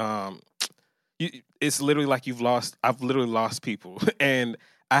can't, it's literally like I've literally lost people and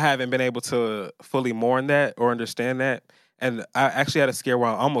I haven't been able to fully mourn that or understand that. And I actually had a scare where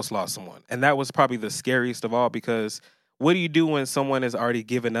I almost lost someone. And that was probably the scariest of all because what do you do when someone has already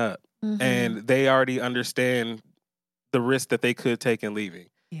given up and they already understand the risk that they could take in leaving?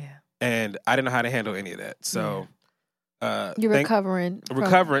 Yeah. And I didn't know how to handle any of that. So you're recovering.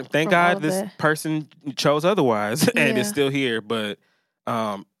 Thank God this person chose otherwise and is still here. But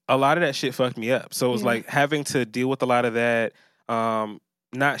a lot of that shit fucked me up. So it was like having to deal with a lot of that,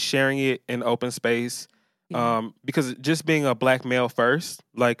 not sharing it in open space. Because just being a black male first,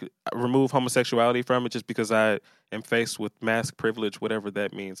 like remove homosexuality from it just because I am faced with mask privilege, whatever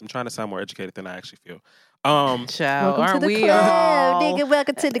that means. I'm trying to sound more educated than I actually feel. Child, welcome to the club, nigga.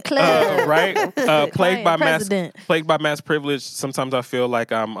 Welcome to the club, right? Plagued by mask privilege. Sometimes I feel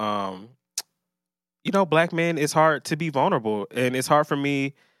like I'm, black men. It's hard to be vulnerable, and it's hard for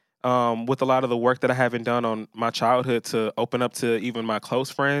me with a lot of the work that I haven't done on my childhood to open up to even my close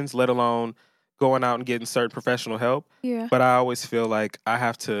friends, let alone going out and getting certain professional help. Yeah. But I always feel like I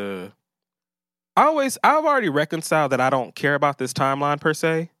have to. I've already reconciled that I don't care about this timeline per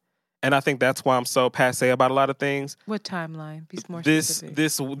se. And I think that's why I'm so passé about a lot of things. What timeline? Be more specific.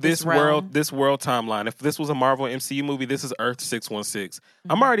 This world timeline. If this was a Marvel MCU movie, this is Earth 616.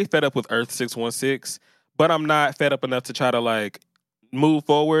 I'm already fed up with Earth 616, but I'm not fed up enough to try to like move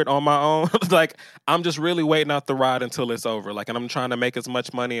forward on my own. Like I'm just really waiting out the ride until it's over. Like, and I'm trying to make as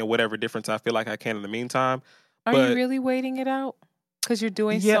much money and whatever difference I feel like I can in the meantime. Are you really waiting it out? Because you're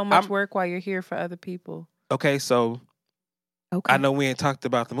doing so much work while you're here for other people. Okay, so. Okay. I know we ain't talked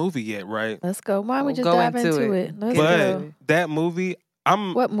about the movie yet, right? Let's go. Why don't we just dive into it? Let's go. That movie,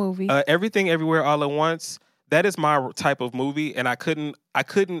 what movie? Everything Everywhere All at Once. That is my type of movie, and I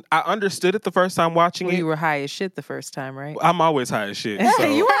understood it the first time watching it. You were high as shit the first time, right? I'm always high as shit. So.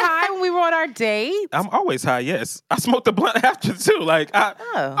 You were high when we were on our date? I'm always high, yes. I smoked the blunt after too. Like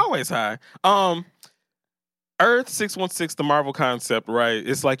always high. Earth 616, the Marvel concept, right?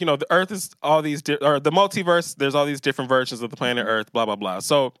 It's like, the Earth is all these, or the multiverse, there's all these different versions of the planet Earth, blah, blah, blah.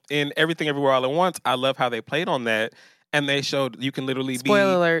 So in Everything Everywhere All at Once, I love how they played on that. And they showed you can literally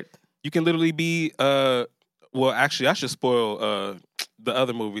Spoiler alert. You can literally be, well, actually, I should spoil the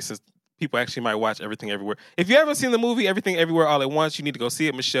other movie since people actually might watch Everything Everywhere. If you haven't seen the movie Everything Everywhere All at Once, you need to go see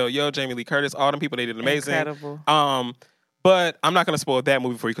it. Michelle Yeoh, Jamie Lee Curtis, all them people, they did amazing. Incredible. But I'm not going to spoil that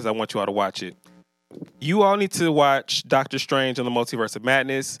movie for you because I want you all to watch it. You all need to watch Doctor Strange and the Multiverse of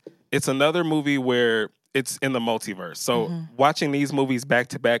Madness. It's another movie where it's in the multiverse. So watching these movies back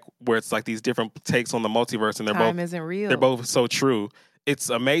to back where it's like these different takes on the multiverse and Time isn't real. They're both so true. It's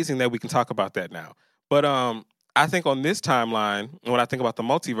amazing that we can talk about that now. But I think on this timeline, when I think about the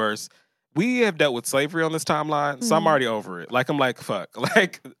multiverse, we have dealt with slavery on this timeline, so I'm already over it. Like, I'm like, fuck.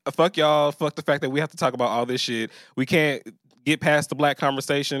 Like, fuck y'all. Fuck the fact that we have to talk about all this shit. We can't get past the black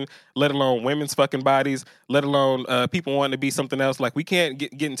conversation, let alone women's fucking bodies, let alone people wanting to be something else. Like, we can't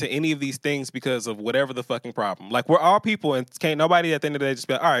get into any of these things because of whatever the fucking problem. Like, we're all people, and can't nobody at the end of the day just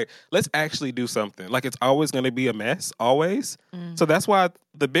be like, all right, let's actually do something. Like, it's always going to be a mess, always. So that's why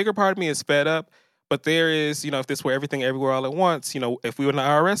the bigger part of me is fed up. But there is, if this were everything everywhere all at once, if we were in the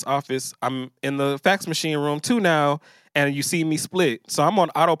IRS office, I'm in the fax machine room too now, and you see me split. So I'm on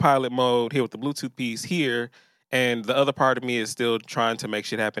autopilot mode here with the Bluetooth piece here. And the other part of me is still trying to make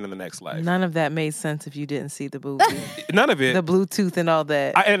shit happen in the next life. None of that made sense if you didn't see the Bluetooth. None of it. The Bluetooth and all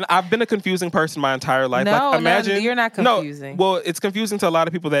that. And I've been a confusing person my entire life. No, imagine, you're not confusing. No, well, it's confusing to a lot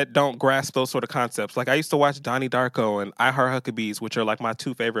of people that don't grasp those sort of concepts. Like, I used to watch Donnie Darko and I Heart Huckabees, which are like my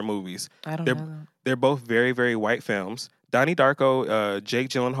two favorite movies. I don't know them. They're both very, very white films. Donnie Darko, Jake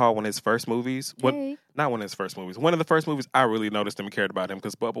Gyllenhaal, one of his first movies. Not one of his first movies. One of the first movies I really noticed him and cared about him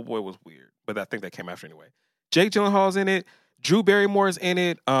because Bubble Boy was weird. But I think that came after anyway. Jake Gyllenhaal's in it. Drew Barrymore's in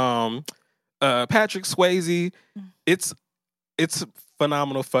it. Patrick Swayze. It's a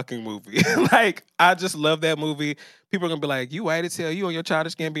phenomenal fucking movie. Like, I just love that movie. People are gonna be like, "You white as hell. You on your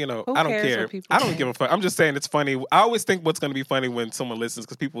Childish Gambino." Who I don't cares care. what people I don't think? give a fuck. I'm just saying it's funny. I always think what's gonna be funny when someone listens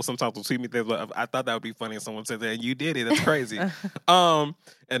because people sometimes will tweet me things like, "I thought that would be funny," and someone says that, and you did it. That's crazy.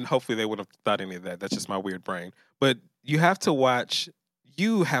 And hopefully they wouldn't have thought any of that. That's just my weird brain. But you have to watch.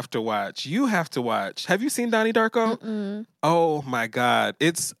 You have to watch. Have you seen Donnie Darko? Mm-mm. Oh my God.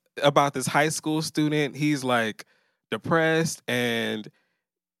 It's about this high school student. He's like depressed, and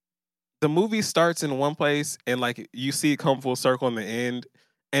the movie starts in one place and like you see it come full circle in the end,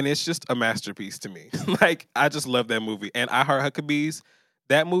 and it's just a masterpiece to me. Like, I just love that movie. And I Heart Huckabees,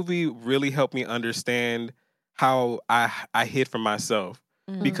 that movie really helped me understand how I hid from myself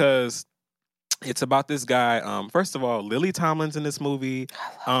because it's about this guy. First of all, Lily Tomlin's in this movie.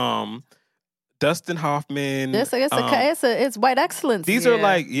 Dustin Hoffman. It's white excellence. These are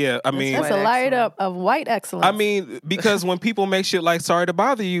like, I mean, that's a light up of white excellence. I mean, because when people make shit like "Sorry to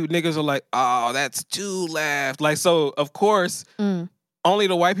Bother You," niggas are like, "Oh, that's too left." Like, so of course, only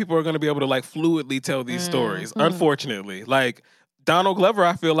the white people are going to be able to like fluidly tell these stories. Unfortunately, like Donald Glover,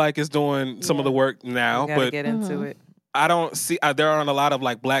 I feel like is doing some of the work now, but get into it. I don't see, there aren't a lot of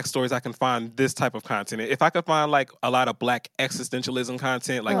like black stories I can find this type of content. If I could find like a lot of black existentialism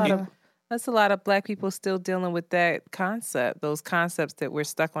content, like that's a lot of black people still dealing with that concept, those concepts that we're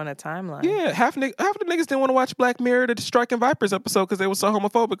stuck on a timeline. Yeah, half the niggas didn't want to watch Black Mirror, the Striking Vipers episode because they were so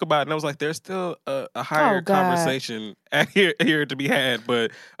homophobic about it. And I was like, there's still a higher conversation here to be had,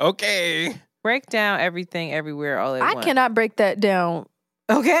 but okay. Break down everything, everywhere, all at once. I cannot break that down.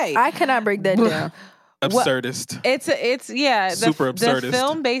 Okay. I cannot break that down. Absurdist. It's super absurdist. The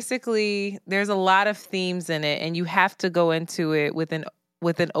film basically, there's a lot of themes in it, and you have to go into it with an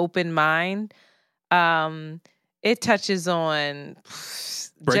open mind. It touches on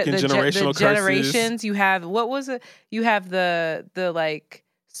breaking generational generations. curses. You have You have the like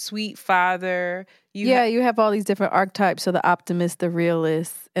sweet father. You have all these different archetypes. So the optimist, the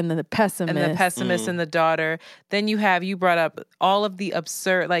realist, and then the pessimist. And the daughter. Then you brought up all of the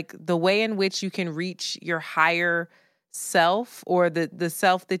absurd, like the way in which you can reach your higher self or the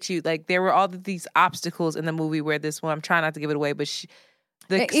self that you, like there were all of these obstacles in the movie where this one, I'm trying not to give it away, but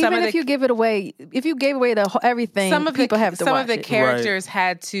if you give it away, if you gave away everything, people have to watch it. Some of the characters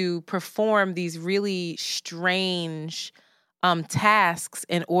had to perform these really strange tasks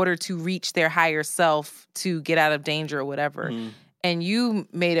in order to reach their higher self to get out of danger or whatever. And you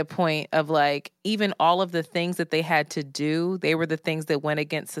made a point of like, even all of the things that they had to do, they were the things that went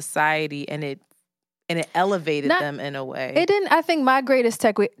against society, and it elevated them in a way. It didn't. I think my greatest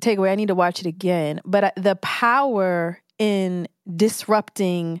takeaway, I need to watch it again, but the power in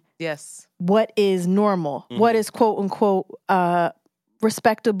disrupting what is normal, what is quote unquote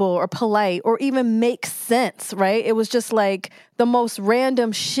respectable or polite or even makes sense, right? It was just like the most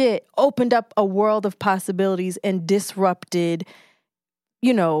random shit opened up a world of possibilities and disrupted,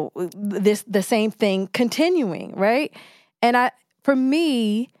 the same thing continuing, right? And for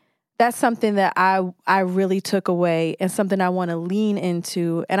me, that's something that I really took away and something I want to lean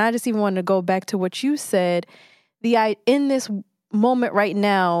into. And I just even want to go back to what you said, in this moment right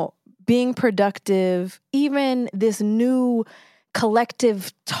now, being productive, even this new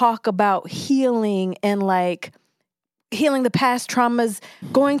collective talk about healing and like healing the past traumas,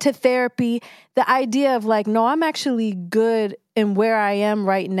 going to therapy, the idea of like, no, I'm actually good in where I am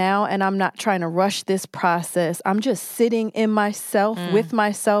right now and I'm not trying to rush this process. I'm just sitting in myself, with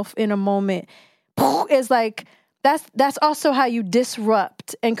myself in a moment. It's like, that's also how you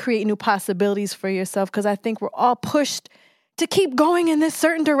disrupt and create new possibilities for yourself, because I think we're all pushed to keep going in this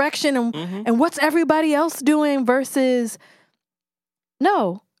certain direction and what's everybody else doing versus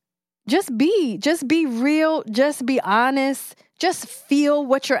No. Just be real, just be honest, just feel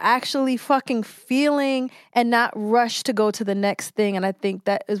what you're actually fucking feeling and not rush to go to the next thing. And I think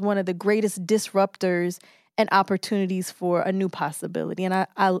that is one of the greatest disruptors and opportunities for a new possibility. And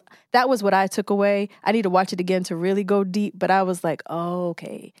I that was what I took away. I need to watch it again to really go deep, but I was like, oh,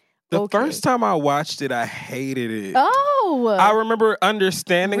 okay. The first time I watched it, I hated it. Oh. I remember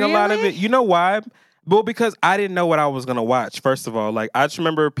understanding a lot of it. You know why? Well, because I didn't know what I was going to watch, first of all. Like, I just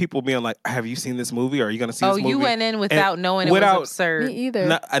remember people being like, have you seen this movie? Or are you going to see this movie? Oh, you went in without knowing it was absurd. Me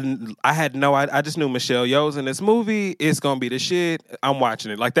either. I had I just knew Michelle Yeoh's in this movie. It's going to be the shit. I'm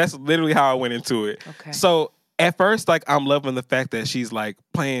watching it. Like, that's literally how I went into it. Okay. So, at first, like, I'm loving the fact that she's, like,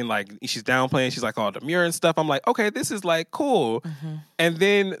 playing, like, she's downplaying. She's, like, all demure and stuff. I'm like, okay, this is, like, cool. Mm-hmm. And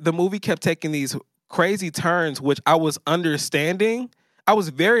then the movie kept taking these crazy turns, which I was understanding. I was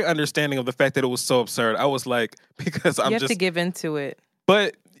very understanding of the fact that it was so absurd. I was like, because you have to give into it.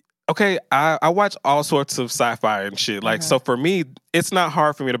 But, okay, I watch all sorts of sci-fi and shit. Like, so for me, it's not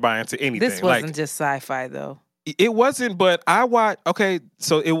hard for me to buy into anything. This wasn't just sci-fi, though. It wasn't, but I watched. Okay,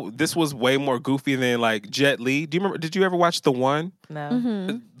 so this was way more goofy than like Jet Li. Do you remember? Did you ever watch The One? No.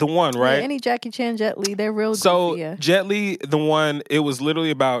 Mm-hmm. The One, right? Yeah, any Jackie Chan, Jet Li, they're real so goofy. Yeah. Jet Li, The One, it was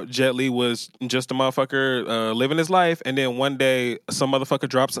literally about Jet Li was just a motherfucker living his life, and then one day some motherfucker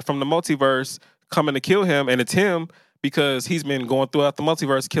drops from the multiverse coming to kill him, and it's him because he's been going throughout the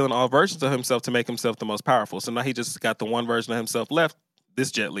multiverse killing all versions of himself to make himself the most powerful. So now he just got the one version of himself left, this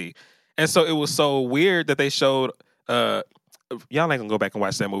Jet Li. And so it was so weird that they showed. Y'all ain't gonna go back and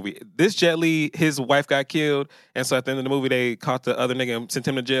watch that movie. This Jet Li, his wife got killed, and so at the end of the movie, they caught the other nigga and sent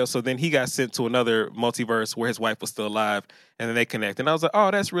him to jail. So then he got sent to another multiverse where his wife was still alive, and then they connect. And I was like,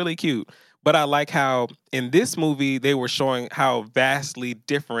 oh, that's really cute. But I like how in this movie they were showing how vastly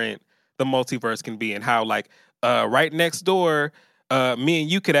different the multiverse can be, and how like right next door. Me and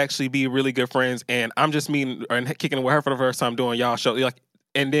you could actually be really good friends, and I'm just meeting and kicking it with her for the first time doing y'all show. Like,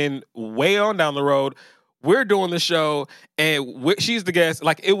 and then way on down the road, we're doing the show, and she's the guest.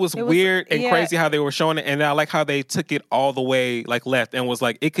 Like, it was weird and crazy how they were showing it, and I like how they took it all the way, like, left, and was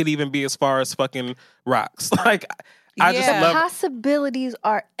like, it could even be as far as fucking rocks. Like, I just love... possibilities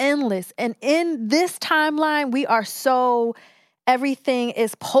are endless, and in this timeline, we are so... everything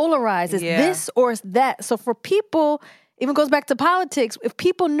is polarized. It's this or it's that. So for people, even goes back to politics, if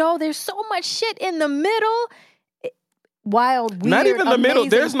people know there's so much shit in the middle... wild, weird, not even the middle.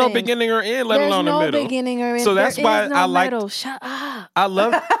 There's no beginning or end, let alone the middle. There's no beginning or end. So that's why I like. Shut up. I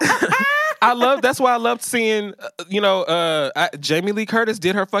love. That's why I loved seeing. Jamie Lee Curtis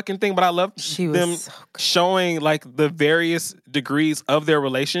did her fucking thing, but I loved them showing like the various degrees of their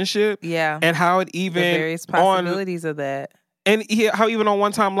relationship. Yeah, and how it even the various possibilities of that, and how even on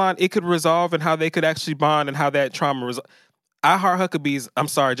one timeline it could resolve, and how they could actually bond, and how that trauma resolved. I Heart Huckabees. I'm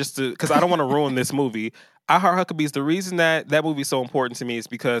sorry, just because I don't want to ruin this movie. I Heart Huckabees, the reason that movie's so important to me is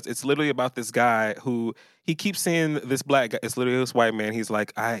because it's literally about this guy who, he keeps seeing this black guy. It's literally this white man. He's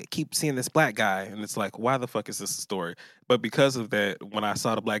like, I keep seeing this black guy. And it's like, why the fuck is this a story? But because of that, when I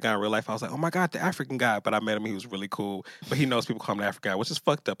saw the black guy in real life, I was like, oh my God, the African guy. But I met him. He was really cool. But he knows people call him the African guy, which is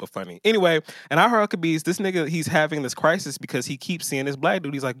fucked up but funny. Anyway, and I Heart Huckabees, this nigga, he's having this crisis because he keeps seeing this black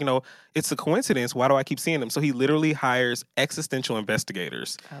dude. He's like, it's a coincidence. Why do I keep seeing him? So he literally hires existential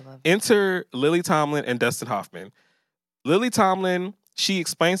investigators. I love that. Enter Lily Tomlin and Dustin Hoffman. Lily Tomlin, she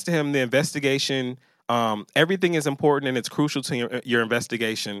explains to him the investigation. Everything is important and it's crucial to your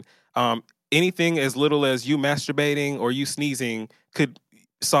investigation. Anything as little as you masturbating or you sneezing could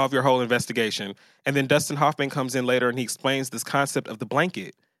solve your whole investigation. And then Dustin Hoffman comes in later and he explains this concept of the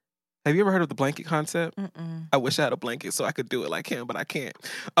blanket. Have you ever heard of the blanket concept? Mm-mm. I wish I had a blanket so I could do it like him, but I can't.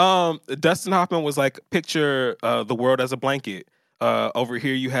 Dustin Hoffman was like, picture the world as a blanket. Over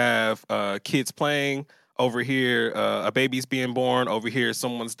here you have kids playing. Over here, a baby's being born. Over here,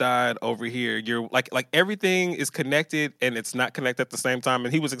 someone's died. Over here, you're like everything is connected and it's not connected at the same time.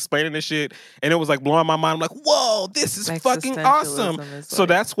 And he was explaining this shit, and it was like blowing my mind. I'm like, whoa, this is fucking awesome. So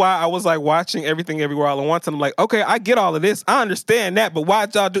that's why I was like watching Everything Everywhere All at Once, and I'm like, okay, I get all of this, I understand that, but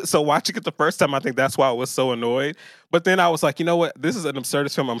why'd y'all do? So watching it the first time, I think that's why I was so annoyed. But then I was like, you know what? This is an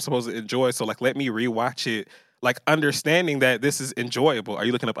absurdist film I'm supposed to enjoy. So like, let me rewatch it. Like, understanding that this is enjoyable. Are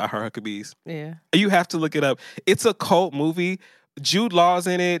you looking up I Heart Huckabees? Yeah. You have to look it up. It's a cult movie. Jude Law's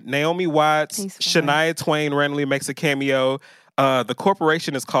in it. Naomi Watts. Shania Twain randomly makes a cameo. The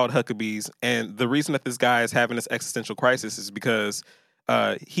corporation is called Huckabees. And the reason that this guy is having this existential crisis is because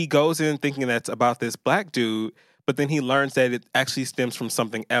he goes in thinking that's about this black dude, but then he learns that it actually stems from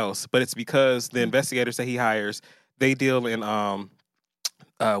something else. But it's because the investigators that he hires, they deal in...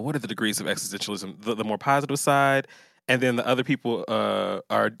 what are the degrees of existentialism? The more positive side and then the other people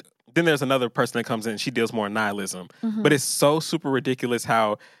are. Then there's another person that comes in. She deals more in nihilism, but it's so super ridiculous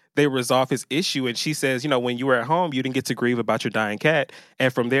how they resolve his issue. And she says, when you were at home, you didn't get to grieve about your dying cat,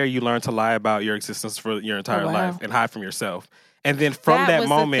 and from there you learn to lie about your existence for your entire life and hide from yourself. And then from that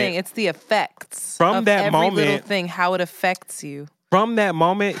moment, the thing. It's the effects from of that every moment, little thing, how it affects you. From that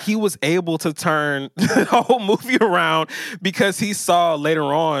moment, he was able to turn the whole movie around because he saw later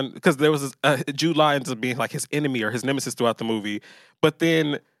on, because there was Jude Law ends up being like his enemy or his nemesis throughout the movie. But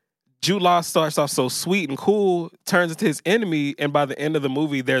then Jude Law starts off so sweet and cool, turns into his enemy, and by the end of the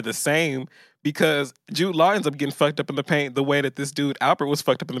movie, they're the same because Jude Law ends up getting fucked up in the paint the way that this dude, Albert, was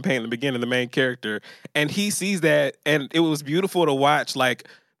fucked up in the paint in the beginning, the main character. And he sees that, and it was beautiful to watch. Like,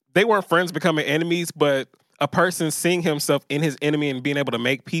 they weren't friends becoming enemies, but a person seeing himself in his enemy and being able to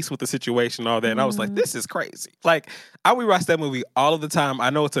make peace with the situation and all that. And I was like, this is crazy. Like, I rewatch that movie all of the time.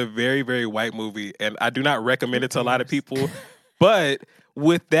 I know it's a very, very white movie, and I do not recommend it to a lot of people. But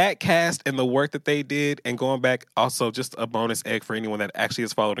with that cast and the work that they did, and going back, also just a bonus egg for anyone that actually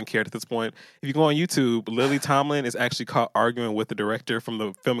has followed and cared at this point. If you go on YouTube, Lily Tomlin is actually caught arguing with the director from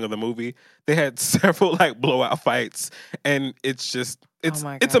the filming of the movie. They had several blowout fights, and it's just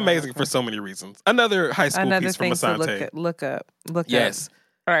it's amazing for so many reasons. Another high school piece from Asante. To look up. Yes.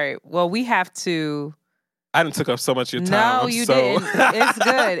 All right. Well, we have to. I didn't took up so much of your time. No, you didn't. It's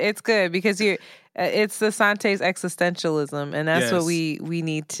good. It's good because it's the Asante's existentialism, and that's what we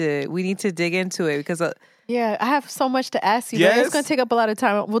need to dig into it because. Yeah, I have so much to ask you. Yes. But it's going to take up a lot of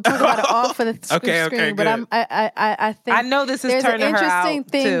time. We'll talk about it all for the screen. Okay, but I think I know this is turning her out. There's an interesting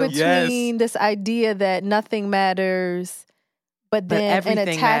thing between this idea that nothing matters, but then an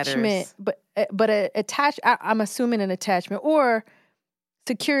attachment. Matters. I'm assuming an attachment or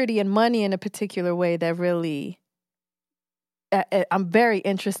security and money in a particular way that really I'm very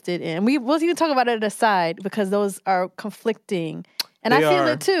interested in. We'll even talk about it aside because those are conflicting, and I feel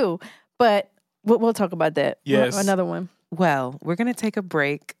it too. But we'll talk about that. Yes, another one. Well, we're gonna take a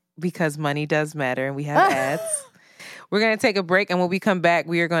break because money does matter, and we have ads. We're gonna take a break, and when we come back,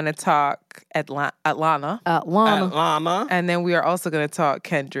 we are gonna talk Atlanta, and then we are also gonna talk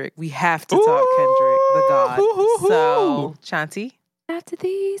Kendrick. We have to talk Kendrick, the God. So, Shanti. After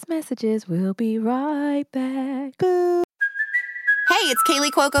these messages, we'll be right back. Boo. Hey, it's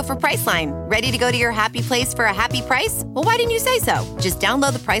Kaylee Cuoco for Priceline. Ready to go to your happy place for a happy price? Well, why didn't you say so? Just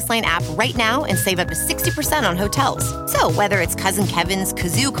download the Priceline app right now and save up to 60% on hotels. So whether it's Cousin Kevin's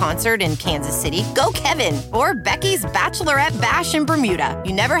Kazoo Concert in Kansas City, go Kevin, or Becky's Bachelorette Bash in Bermuda,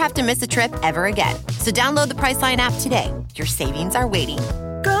 you never have to miss a trip ever again. So download the Priceline app today. Your savings are waiting.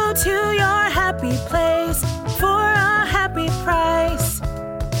 Go to your happy place for a happy price.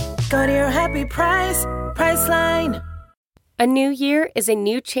 Go to your happy price, Priceline. A new year is a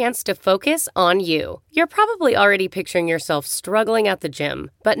new chance to focus on you. You're probably already picturing yourself struggling at the gym,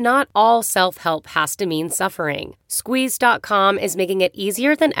 but not all self-help has to mean suffering. Squeeze.com is making it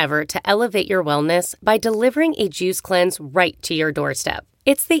easier than ever to elevate your wellness by delivering a juice cleanse right to your doorstep.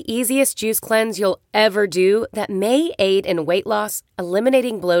 It's the easiest juice cleanse you'll ever do that may aid in weight loss,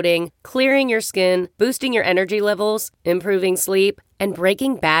 eliminating bloating, clearing your skin, boosting your energy levels, improving sleep, and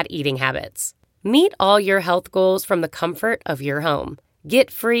breaking bad eating habits. Meet all your health goals from the comfort of your home.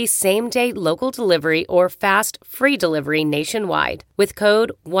 Get free same-day local delivery or fast free delivery nationwide with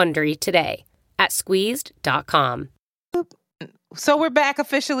code WONDERY today at squeezed.com. So we're back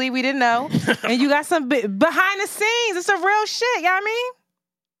officially. We didn't know. And you got some behind the scenes. It's some real shit. You know what I mean?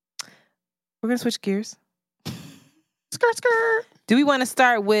 We're going to switch gears. Skirt. Do we want to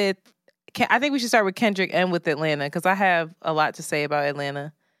start with... I think we should start with Kendrick and with Atlanta because I have a lot to say about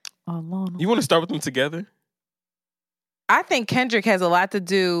Atlanta. You want to start with them together? I think Kendrick has a lot to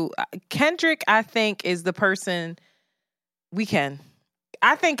do. Kendrick, I think, is the person we can.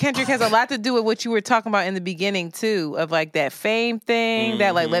 I think Kendrick has a lot to do with what you were talking about in the beginning, too, of like that fame thing,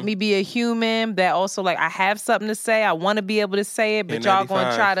 that like, let me be a human, that also like, I have something to say. I want to be able to say it, but y'all going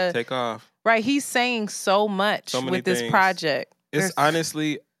to try to take off. Right. He's saying so much with this project. It's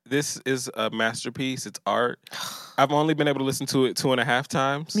honestly... This is a masterpiece. It's art. I've only been able to listen to it 2.5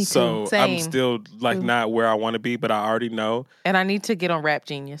 times. Me too. So Same. I'm still not where I want to be, but I already know. And I need to get on Rap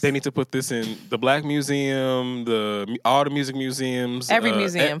Genius. They need to put this in the Black Museum, all the music museums. Every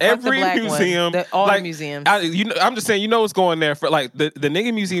museum. Every museum. All the museums. I'm just saying, what's going there. For like the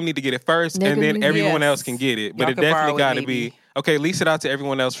Nigga Museum need to get it first, and then everyone else can get it. But it definitely got to be, okay, lease it out to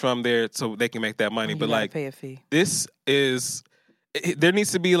everyone else from there so they can make that money. But like, pay a fee. This is... there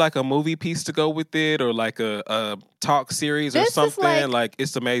needs to be like a movie piece to go with it, or like a talk series or This is something. like-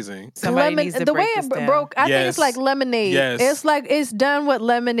 It's amazing. Somebody needs to the way break it this down. broke, I think Yes. it's like Lemonade. Yes. It's like it's done what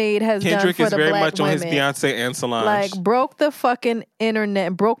Lemonade has Kendrick done for is the very black much on his women. Beyonce and Solange. Like broke the fucking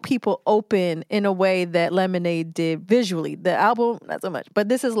internet, broke people open in a way that Lemonade did visually. The album, not so much, but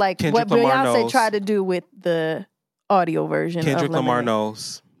this is like Kendrick what Lamar Beyonce knows. tried to do with the audio version Kendrick of Lamar Lemonade.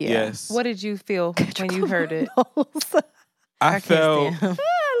 knows. Yeah. Yes. What did you feel when you heard it? I can't felt. stand him. I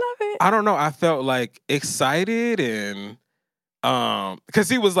love it. I don't know. I felt like excited and because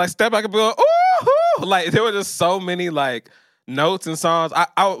he was like step back and be like, ooh, like there were just so many like notes and songs.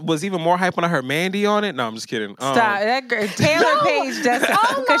 I was even more hyped when I heard Mandy on it. No, I'm just kidding. Stop. That girl, Taylor Page does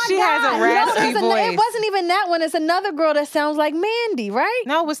because she has a raspy voice. It wasn't even that one. It's another girl that sounds like Mandy, right?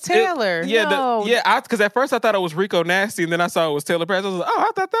 No, it was Taylor. No. Because at first I thought it was Rico Nasty, and then I saw it was Taylor Perez. I was like, oh,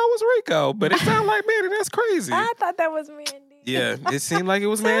 I thought that was Rico, but it sounded like Mandy. That's crazy. I thought that was Mandy. Yeah, it seemed like it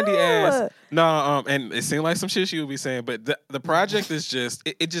was Mandy ass. No, and it seemed like some shit she would be saying. But the project is just,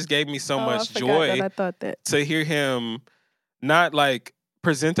 it just gave me so much I forgot joy that I thought that. to hear him not like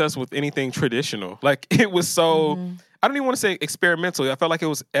present us with anything traditional. Like it was so, I don't even want to say experimental. I felt like it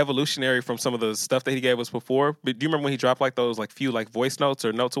was evolutionary from some of the stuff that he gave us before. But do you remember when he dropped like those like few like voice notes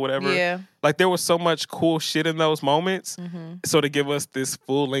or notes or whatever? Yeah. Like there was so much cool shit in those moments. So to give us this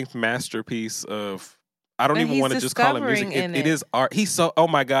full length masterpiece of, I don't And even he's want to just call it music. discovering in It it. is art. He's so, oh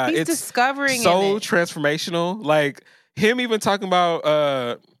my God. He's It's discovering so in it. transformational. Like him even talking about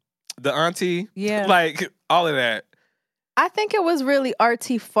the auntie. Yeah. Like all of that. I think it was really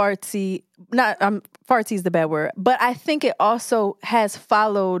artsy fartsy. Not fartsy is the bad word, but I think it also has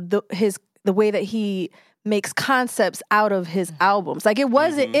followed the way that he makes concepts out of his albums. Like it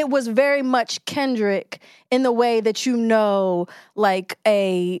wasn't. It was very much Kendrick in the way that like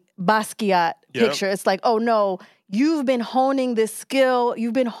a Basquiat picture. It's like, oh no, you've been honing this skill,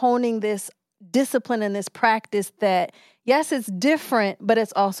 you've been honing this discipline and this practice that yes, it's different, but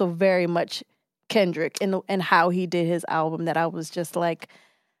it's also very much Kendrick and how he did his album that I was just like,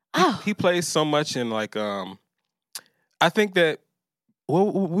 oh. He plays so much in like I think that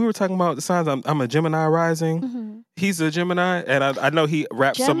we were talking about the signs. I'm a Gemini rising. He's a Gemini, and I know he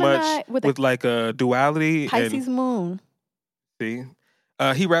raps Gemini so much with with like a duality. Pisces moon. See,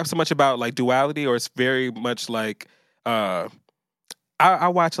 he raps so much about like duality, or it's very much like I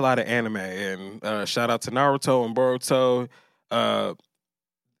watch a lot of anime, and shout out to Naruto and Boruto.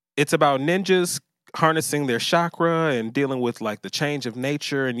 It's about ninjas harnessing their chakra and dealing with like the change of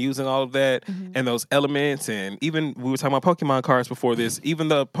nature and using all of that and those elements. And even we were talking about Pokemon cards before this. Even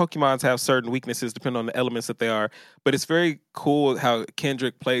the Pokemons have certain weaknesses depending on the elements that they are. But it's very cool how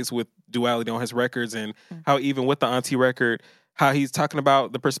Kendrick plays with duality on his records, and how even with the Auntie record, how he's talking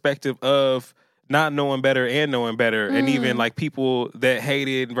about the perspective of not knowing better and knowing better, and even like people that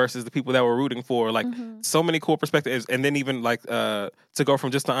hated versus the people that were rooting for, like so many cool perspectives. And then even like to go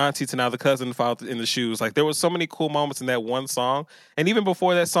from just the auntie to now the cousin followed in the shoes. Like there was so many cool moments in that one song, and even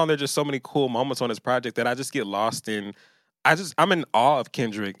before that song, there's just so many cool moments on this project that I just get lost in. I'm in awe of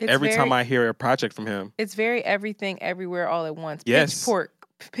Kendrick every time I hear a project from him. It's very everything, everywhere, all at once. Yes.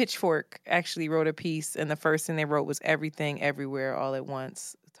 Pitchfork actually wrote a piece, and the first thing they wrote was everything, everywhere, all at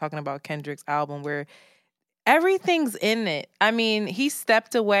once, talking about Kendrick's album where everything's in it. I mean, he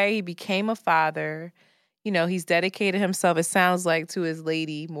stepped away, he became a father. You know, he's dedicated himself, it sounds like, to his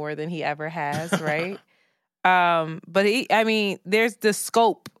lady more than he ever has, right? But there's the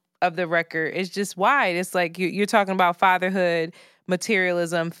scope of the record. It's just wide. It's like you're talking about fatherhood,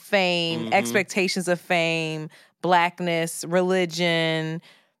 materialism, fame, expectations of fame, blackness, religion,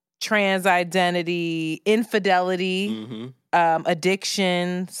 trans identity, infidelity,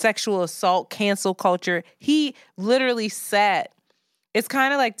 addiction, sexual assault, cancel culture. He literally sat. It's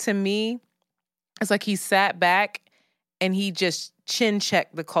kind of like, to me, it's like he sat back and he just chin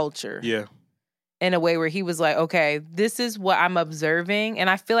checked the culture. Yeah. In a way where he was like, okay, this is what I'm observing. And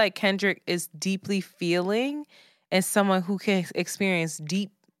I feel like Kendrick is deeply feeling, and someone who can experience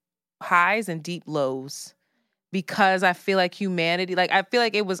deep highs and deep lows. Because I feel like humanity, like I feel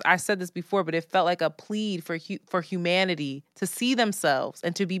like it was, I said this before, but it felt like a plead for humanity to see themselves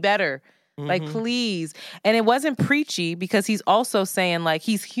and to be better. Like, please. And it wasn't preachy, because he's also saying, like,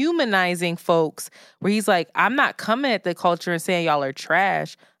 he's humanizing folks, where he's like, I'm not coming at the culture and saying y'all are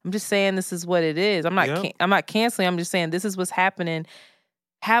trash. I'm just saying this is what it is. I'm not canceling. I'm just saying this is what's happening.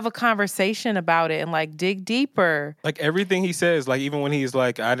 Have a conversation about it and like dig deeper. Like everything he says, like even when he's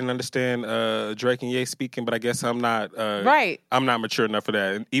like, I didn't understand Drake and Ye speaking, but I guess I'm not right. I'm not mature enough for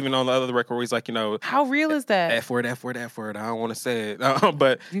that. And even on the other record where he's like, you know, how real is that? F word. I don't want to say it.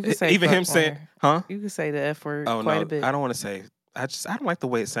 But you can say even him saying, huh? You can say the F word quite a bit. I don't want to say I don't like the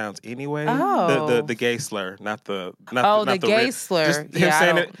way it sounds anyway. Oh. The gay slur, not the gay slur.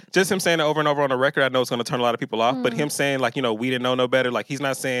 Just him saying it over and over on the record. I know it's going to turn a lot of people off. But him saying like, you know, we didn't know no better. Like he's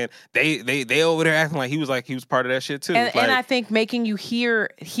not saying they over there acting like he was part of that shit too. And I think making you hear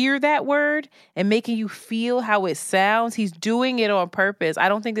that word and making you feel how it sounds. He's doing it on purpose. I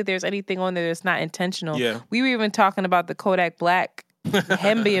don't think that there's anything on there that's not intentional. Yeah. We were even talking about the Kodak Black.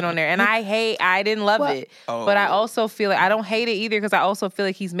 Him being on there, and I didn't love it, but I also feel like I don't hate it either because I also feel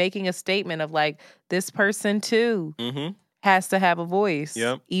like he's making a statement of like this person too has to have a voice,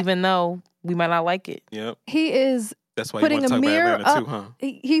 even though we might not like it. Yep, he is. That's why putting you want to talk about Atlanta too, huh?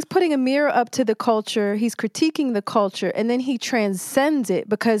 He's putting a mirror up to the culture. He's critiquing the culture, and then he transcends it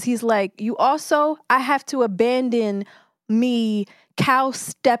because he's like, I have to abandon me cow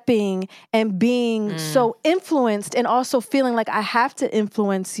stepping and being so influenced and also feeling like I have to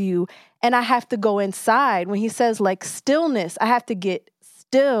influence you and I have to go inside. When he says like stillness, I have to get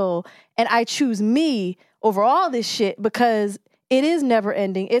still and I choose me over all this shit because it is never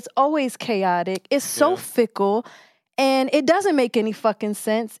ending. It's always chaotic. It's so fickle and it doesn't make any fucking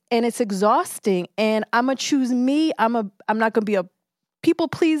sense and it's exhausting and I'm gonna choose me. I'm not gonna be a people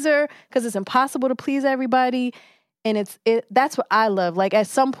pleaser because it's impossible to please everybody. And that's what I love. Like at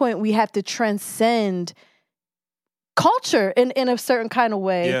some point we have to transcend culture in a certain kind of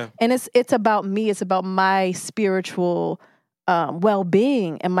way. Yeah. And it's about me. It's about my spiritual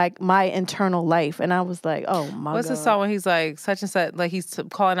well-being and my internal life. And I was like, oh my God. What's the song when he's like such and such, like he's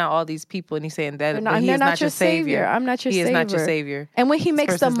calling out all these people and he's saying that he is not your savior. I'm not your savior. He is not your savior. And when he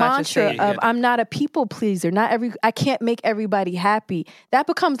makes the mantra of I'm not a people pleaser, I can't make everybody happy, that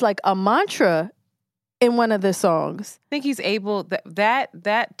becomes like a mantra in one of the songs. I think he's able,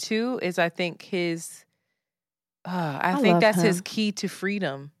 that too is, I think, his, I think that's him. His key to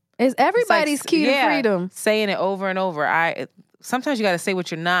freedom. It's everybody's key to freedom. Saying it over and over. Sometimes you got to say what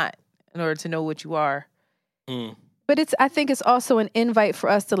you're not in order to know what you are. But I think it's also an invite for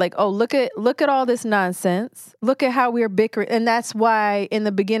us to like, look at all this nonsense. Look at how we're bickering. And that's why in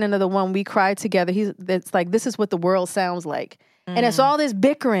the beginning of the one we cried together, it's like, this is what the world sounds like. And it's all this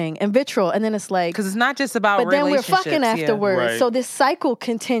bickering and vitriol. And then it's like... Because it's not just about relationships. But then we're fucking afterwards. Right. So this cycle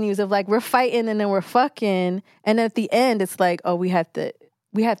continues of like, we're fighting and then we're fucking. And at the end, it's like, we have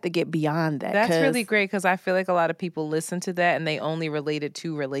to get beyond that. That's really great because I feel like a lot of people listen to that and they only relate it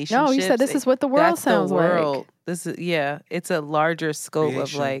to relationships. No, you said this is what the world sounds like. This is, it's a larger scope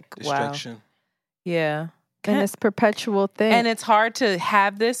of like, destruction. Wow. Yeah. And it's perpetual thing. And it's hard to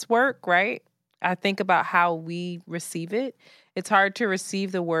have this work, right? I think about how we receive it. It's hard to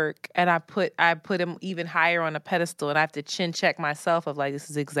receive the work, and I put him even higher on a pedestal, and I have to chin check myself of like, this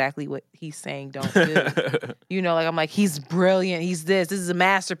is exactly what he's saying don't do. You know, like I'm like, he's brilliant, he's this is a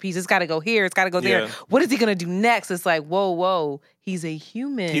masterpiece, it's got to go here, it's got to go there. What is he going to do next? It's like, whoa, he's a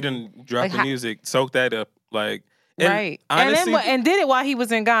human. He didn't drop the music, soak that up, like... Right. Honestly, and did it while he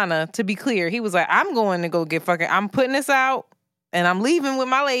was in Ghana, to be clear. He was like, I'm going to go get I'm putting this out, and I'm leaving with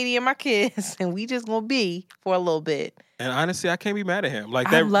my lady and my kids, and we just going to be for a little bit. And honestly, I can't be mad at him.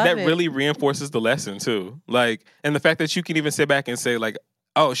 Like that really reinforces the lesson too. Like, and the fact that you can even sit back and say like,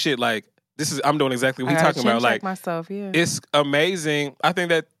 oh shit, like I'm doing exactly what he's talking about. Like myself, it's amazing. I think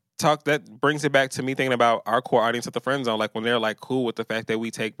that brings it back to me thinking about our core audience at the Friend Zone. Like when they're like cool with the fact that we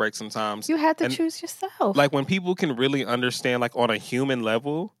take breaks sometimes. You have to choose yourself. Like when people can really understand like on a human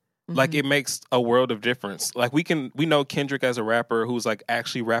level, like it makes a world of difference. Like we know Kendrick as a rapper who's like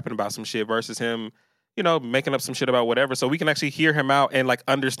actually rapping about some shit versus him, you know, making up some shit about whatever. So we can actually hear him out and like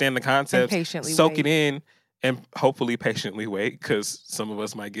understand the concepts, soak it in, and hopefully patiently wait because some of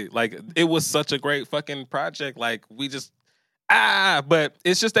us might get like, it was such a great fucking project. Like we just, but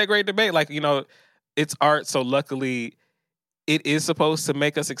it's just that great debate. Like, you know, it's art. So luckily it is supposed to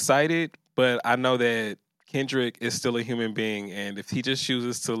make us excited, but I know that Kendrick is still a human being, and if he just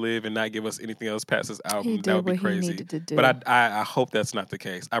chooses to live and not give us anything else past his album, that would be crazy. But I hope that's not the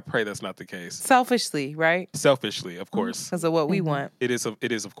case. I pray that's not the case. Selfishly, right? Selfishly, of course. Because of what we want. It is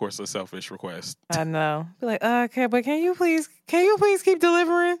of course a selfish request. I know. Be like, okay, but can you please keep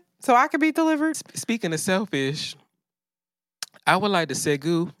delivering so I can be delivered? Speaking of selfish, I would like to say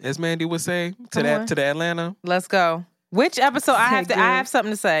goo, as Mandy would say, to the Atlanta. Let's go. Which episode? I have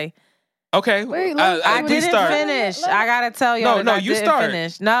something to say. Okay, wait, I didn't finish. I gotta tell y'all. No, you start.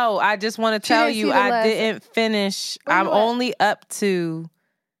 Finish. No, I just want to tell you I didn't finish. I'm only up to.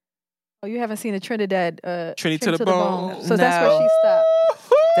 Oh, you haven't seen the Trinidad. Trinity to the bone. So that's where she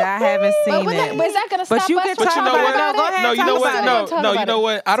stopped. I haven't seen it. But is that gonna stop us? But you can talk about it. No, you know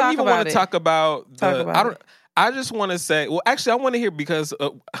what? I don't even want to talk about the. I just want to say, well, actually, I want to hear, because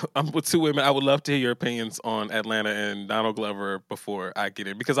I'm with two women, I would love to hear your opinions on Atlanta and Donald Glover before I get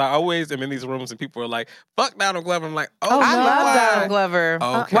in. Because I always am in these rooms and people are like, fuck Donald Glover. I'm like, I love Donald Glover.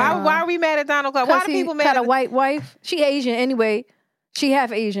 Okay. Why are we mad at Donald Glover? Why do people mad got at a white wife? She Asian anyway. She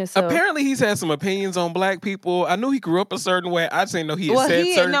half Asian, so. Apparently he's had some opinions on black people. I knew he grew up a certain way. I just didn't know he had said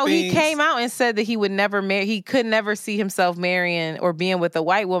certain things. He came out and said that he would never marry. He could never see himself marrying or being with a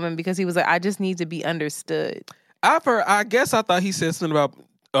white woman because he was like, I just need to be understood. I guess I thought he said something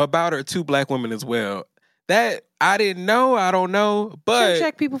about her two black women as well. That I didn't know. I don't know. But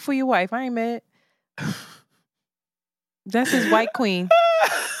check people for your wife. I ain't mad. That's his white queen.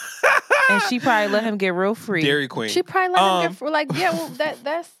 And she probably let him get real free. Dairy Queen. She probably let him get free. Like, yeah, well,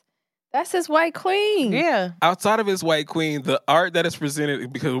 that's his white queen. Yeah. Outside of his white queen, the art that is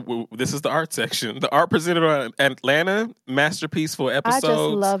presented, because this is the art section, the art presented on Atlanta, masterpieceful episodes. I just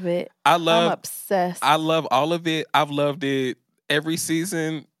love it. I'm obsessed. I love all of it. I've loved it every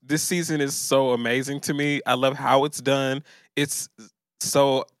season. This season is so amazing to me. I love how it's done. It's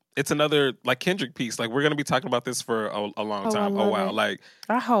another like Kendrick piece. Like, we're gonna be talking about this for a long time. Oh wow. It. Like,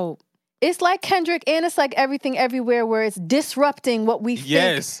 I hope. It's like Kendrick, and it's like Everything Everywhere, where it's disrupting what we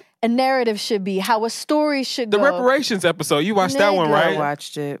think a narrative should be, how a story should go. go. The reparations episode, you watched that one, right? I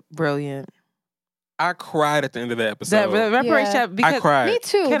watched it. Brilliant. I cried at the end of the episode. The reparation, because I cried. Me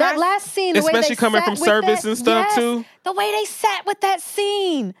too. That last scene, the especially way they coming sat from with service that, and stuff yes, too. The way they sat with that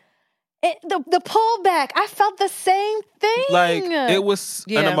scene. The pullback, I felt the same thing. Like, it was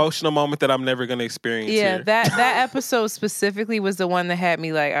an emotional moment that I'm never going to experience here. That episode specifically was the one that had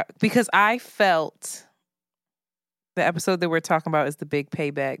me like, because I felt the episode that we're talking about is the big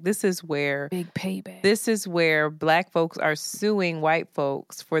payback. This is where black folks are suing white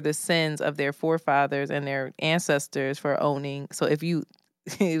folks for the sins of their forefathers and their ancestors for owning. So it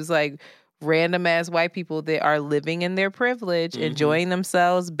was like random ass white people that are living in their privilege, enjoying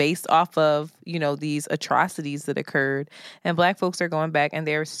themselves based off of, these atrocities that occurred. And black folks are going back and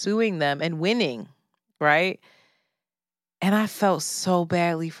they're suing them and winning, right? And I felt so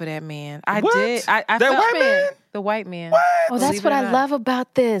badly for that man. I did. I that felt white man? The white man. What? Oh, that's what I love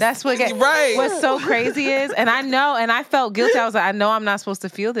about this. That's what right. What's so crazy is, and I know, and I felt guilty. I was like, I know I'm not supposed to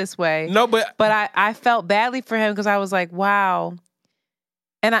feel this way. No, but I felt badly for him because I was like, wow.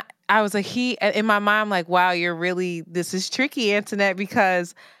 And I was like, in my mind, I'm like, wow, this is tricky, Antoinette,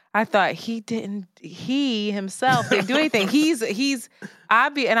 because I thought he himself didn't do anything. He's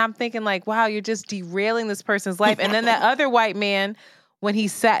obvious. And I'm thinking like, wow, you're just derailing this person's life. And then that other white man, when he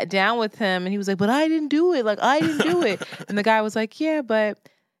sat down with him and he was like, but I didn't do it. Like, I didn't do it. And the guy was like, yeah, but,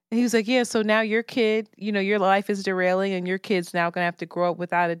 and he was like, yeah, so now your kid, your life is derailing and your kid's now going to have to grow up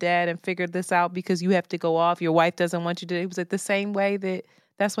without a dad and figure this out because you have to go off. Your wife doesn't want you to. It was like the same way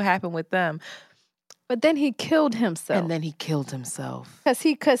that's what happened with them. But then he killed himself.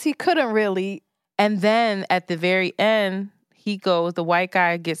 Because he couldn't really. And then at the very end, the white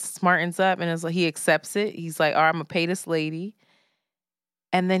guy smartens up and he accepts it. He's like, all right, I'm going to pay this lady.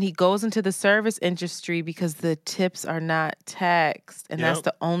 And then he goes into the service industry because the tips are not taxed. And that's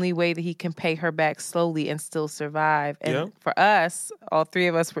the only way that he can pay her back slowly and still survive. And for us, all three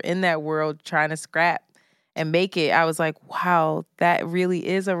of us were in that world trying to scrap and make it. I was like, wow, that really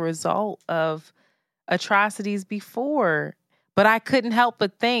is a result of atrocities before. But I couldn't help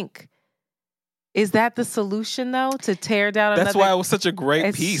but think, is that the solution though? To tear down another? That's why it was such a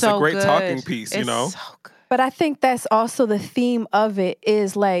great piece, a great talking piece, It's so good. But I think that's also the theme of it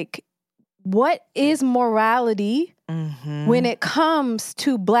is like, what is morality when it comes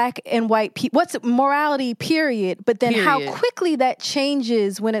to black and white people? What's morality, period? But then how quickly that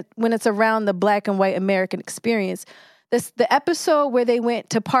changes when it's around the black and white American experience. The episode where they went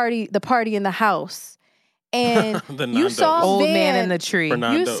to the party in the house. And you saw old Van, man in the tree.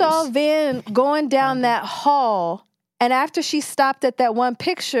 You saw Van going down that hall. And after she stopped at that one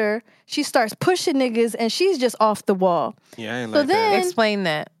picture, she starts pushing niggas and she's just off the wall. Yeah, I ain't like that. Explain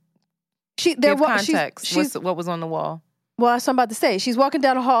that. Give context. What was on the wall? Well, that's what I'm about to say. She's walking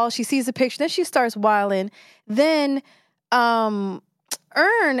down the hall. She sees the picture. Then she starts wilding. Then Ern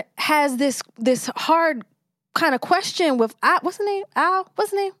has this hard kind of question with what's the name? Al? What's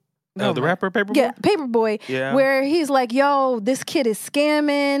the name? The rapper Paperboy? Yeah, Paperboy. Yeah. Where he's like, yo, this kid is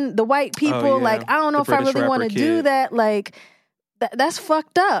scamming the white people. Like, I don't know if I really want to do that. Like, that's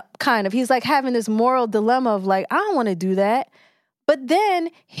fucked up, kind of. He's like having this moral dilemma of like, I don't want to do that. But then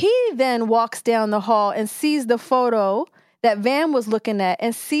he walks down the hall and sees the photo that Van was looking at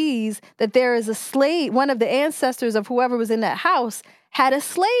and sees that there is a slave. One of the ancestors of whoever was in that house had a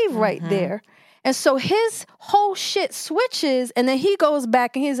slave right there. And so his whole shit switches, and then he goes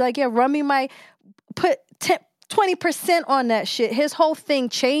back and he's like, yeah, 20% on that shit, his whole thing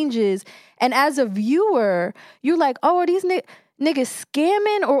changes. And as a viewer, you're like, oh, are these niggas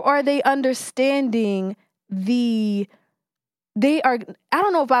scamming, or are they understanding I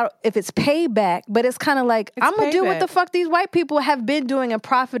don't know about if it's payback, but it's kind of like, I'm going to do what the fuck these white people have been doing and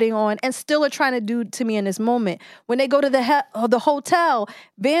profiting on and still are trying to do to me in this moment. When they go to the hotel,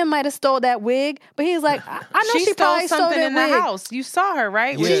 Ben might have stole that wig, but he's like, I know she probably stole something that in wig. the house. You saw her,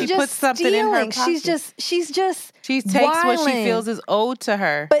 right? Yeah. When she put something in her pocket. She takes wilding. what she feels is owed to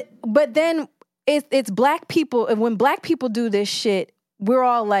her. But then it's black people, and when black people do this shit, we're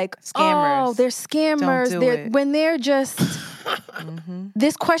all like, scammers. Oh, they're scammers. When they're just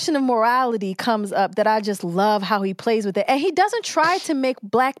this question of morality comes up that I just love how he plays with it. And he doesn't try to make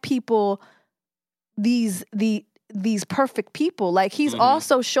black people these perfect people. Like, he's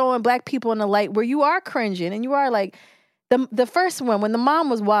also showing black people in the light where you are cringing and you are like, the first one, when the mom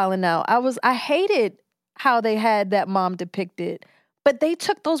was wilding out, I hated how they had that mom depicted. But they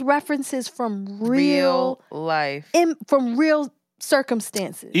took those references from real life. From real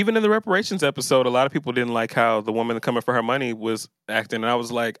circumstances. Even in the reparations episode, a lot of people didn't like how the woman coming for her money was acting, and I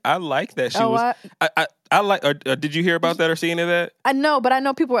was like, I like that she was. I like. Did you hear about that or see any of that? I know, but I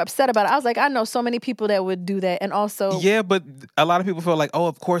know people were upset about it. I was like, I know so many people that would do that, and also yeah, but a lot of people feel like, oh,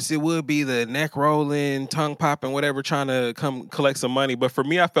 of course it would be the neck rolling, tongue popping, whatever, trying to come collect some money. But for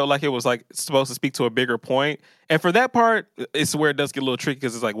me, I felt like it was like supposed to speak to a bigger point. And for that part, it's where it does get a little tricky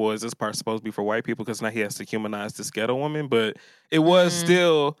because it's like, well, is this part supposed to be for white people? Because now he has to humanize this ghetto woman, but it was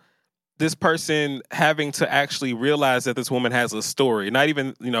still this person having to actually realize that this woman has a story. Not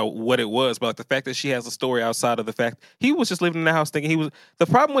even, what it was, but like the fact that she has a story outside of the fact he was just living in the house thinking he was. The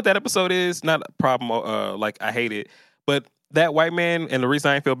problem with that episode is not a problem, like I hate it, but that white man, and the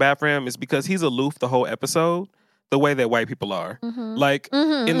reason I feel bad for him is because he's aloof the whole episode. The way that white people are. Like,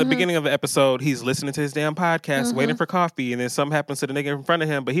 in the beginning of the episode, he's listening to his damn podcast, waiting for coffee, and then something happens to the nigga in front of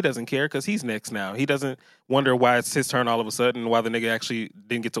him, but he doesn't care because he's next now. He doesn't wonder why it's his turn all of a sudden, why the nigga actually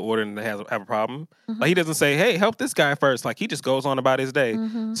didn't get to order and have a problem. Like, he doesn't say, hey, help this guy first. Like, he just goes on about his day.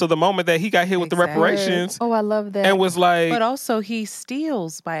 So the moment that he got hit with the reparations... Oh, I love that. And was like... But also, he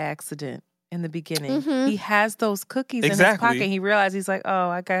steals by accident. In the beginning, he has those cookies in his pocket. He realizes he's like, "Oh,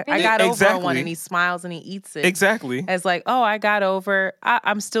 I got over one," and he smiles and he eats it. Exactly, as like, "Oh, I got over.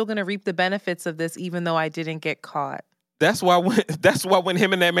 I'm still gonna reap the benefits of this, even though I didn't get caught." That's why when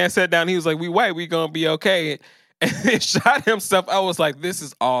him and that man sat down, he was like, "We white, we gonna be okay." And he shot himself. I was like, "This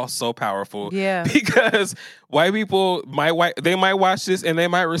is all so powerful." Yeah, because white people might watch this and they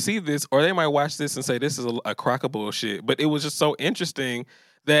might receive this, or they might watch this and say this is a crock of bullshit. But it was just so interesting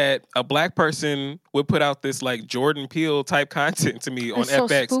that a black person would put out this like Jordan Peele type content to me on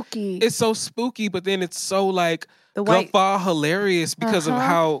FX. So spooky. It's so spooky, but then it's so like guffaw hilarious because of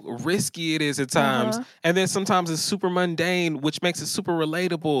how risky it is at times. And then sometimes it's super mundane, which makes it super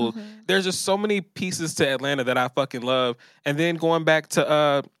relatable. There's just so many pieces to Atlanta that I fucking love. And then going back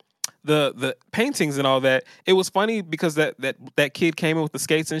to the paintings and all that, it was funny because that kid came in with the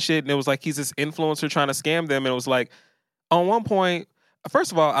skates and shit, and it was like he's this influencer trying to scam them, and it was like on one point.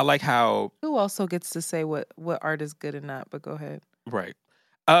 First of all, I like how... Who also gets to say what art is good and not, but go ahead. Right.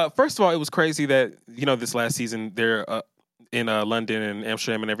 First of all, it was crazy that, this last season, they're in London and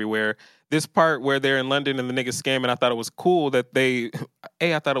Amsterdam and everywhere. This part where they're in London and the niggas scamming, I thought it was cool that they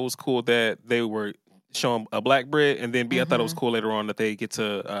were showing a black Brit, and then B, I thought it was cool later on that they get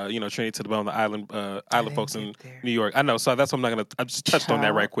to, Trinity to the Bone, the island folks in New York. I know, so that's what I just touched on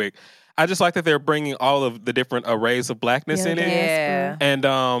that right quick. I just like that they're bringing all of the different arrays of blackness in it. Yeah. And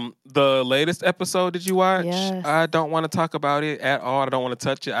the latest episode, did you watch? Yes. I don't want to talk about it at all. I don't want to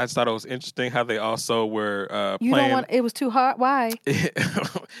touch it. I just thought it was interesting how they also were You playing. don't want... It was too hard? Why?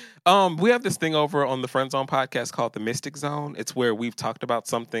 We have this thing over on the Friend Zone podcast called The Mystic Zone. It's where we've talked about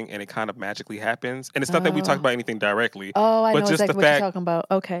something and it kind of magically happens. And it's not that we talk about anything directly. Oh, I know just exactly the what fact, you're talking about.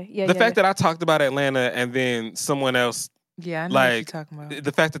 Okay. Yeah, the fact that I talked about Atlanta and then someone else... Yeah, I know what you're talking about.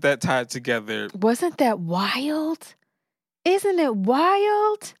 The fact that tied together. Wasn't that wild? Isn't it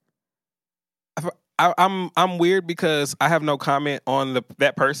wild? I'm weird because I have no comment on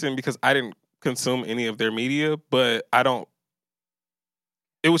that person because I didn't consume any of their media, but I don't.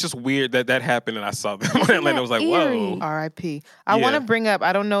 It was just weird that happened and I saw them in Atlanta. I was like, whoa. R.I.P. I want to bring up,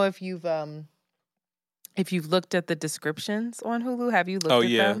 I don't know if you've looked at the descriptions on Hulu. Have you looked at them? Oh,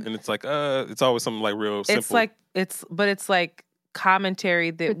 yeah. And it's like, it's always something like real simple. It's like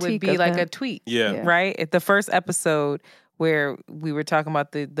commentary that Critique would be like them. a tweet. Yeah. Right? At the first episode where we were talking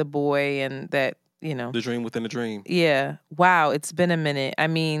about the boy and that The dream within a dream. Yeah. Wow, it's been a minute. I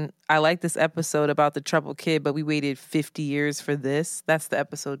mean, I like this episode about the troubled kid, but we waited 50 years for this. That's the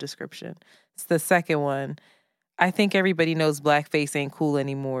episode description. It's the second one. I think everybody knows blackface ain't cool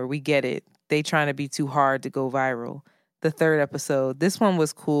anymore. We get it. They trying to be too hard to go viral. The third episode. This one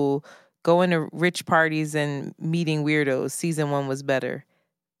was cool. Going to rich parties and meeting weirdos. Season 1 was better.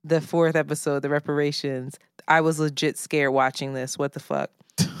 The fourth episode, the reparations. I was legit scared watching this. What the fuck?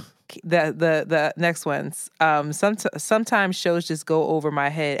 The next ones. Sometimes shows just go over my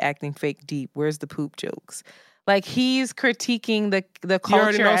head, acting fake deep. Where's the poop jokes? Like he's critiquing the culture. You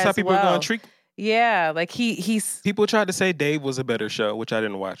already know as how people are going to treat. Yeah, like he's. People tried to say Dave was a better show, which I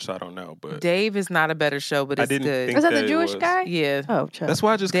didn't watch, so I don't know. But Dave is not a better show, but it's good. Was that the Jewish guy? Yeah. Oh, that's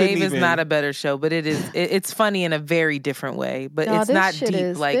why I just Dave is not a better show, but it is. It's funny in a very different way, but it's not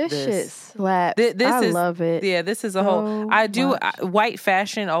deep like this. This shit slaps. This I is, love it. Yeah, this is a whole. I do. White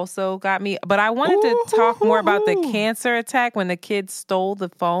fashion also got me, but I wanted to talk more about the cancer attack when the kid stole the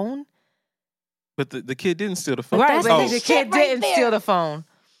phone. But the kid didn't steal the phone. Right, but the kid didn't steal the phone.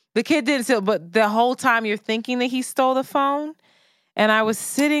 The kid didn't steal, but the whole time you're thinking that he stole the phone. And I was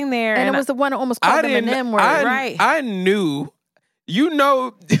sitting there. And it was the one that almost called him an M word. Right. I knew,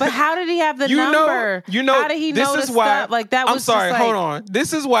 But how did he have the number? How did he know this the is why, stuff? Like that was I'm sorry, just hold on.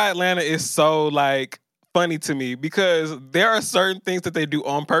 This is why Atlanta is so like funny to me, because there are certain things that they do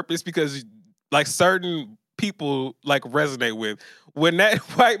on purpose because like certain people like resonate with. When that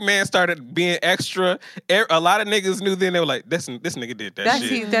white man started being extra, a lot of niggas knew then. They were like, this nigga did that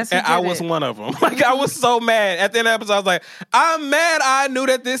shit. And I was one of them. Like, I was so mad. At the end of the episode, I was like, I'm mad I knew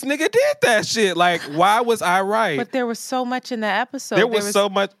that this nigga did that shit. Like, why was I right? But there was so much in that episode. There was so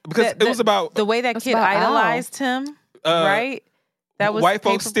much, because it was about... The way that kid idolized him, right? That was white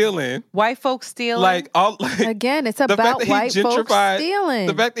folks stealing. White folks stealing. Like again, it's about white folks stealing.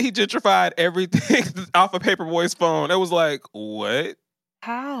 The fact that he gentrified everything off of Paperboy's phone, it was like, what?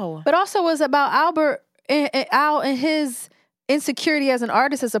 How? But also was about Al and his insecurity as an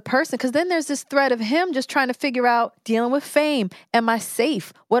artist, as a person. Because then there's this thread of him just trying to figure out dealing with fame. Am I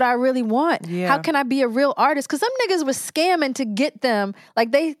safe? What I really want? Yeah. How can I be a real artist? Because some niggas was scamming to get them.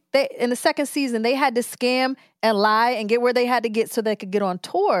 Like they in the second season, they had to scam and lie and get where they had to get so they could get on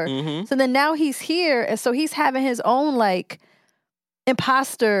tour. Mm-hmm. So then now he's here, and so he's having his own like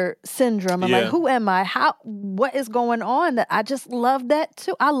imposter syndrome. I'm like, who am I? What is going on? That I just love that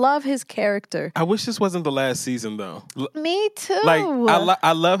too. I love his character. I wish this wasn't the last season though. Me too. Like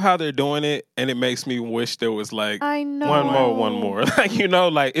I love how they're doing it, and it makes me wish there was like one more. Like,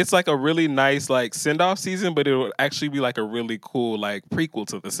 like it's like a really nice like send-off season, but it would actually be like a really cool like prequel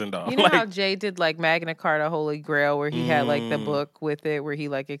to the send-off. You know how Jay did like Magna Carta Holy Grail, where he had like the book with it, where he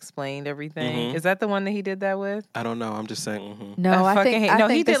like explained everything. Mm-hmm. Is that the one that he did that with? I don't know. I'm just saying. No, I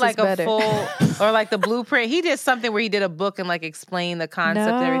think he did like a full or like the blueprint. He did something where he did a book and like explain the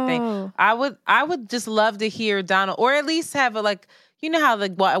concept and everything. I would just love to hear Donald, or at least have a like, how the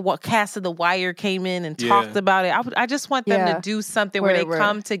what cast of The Wire came in and talked about it. I just want them to do something where they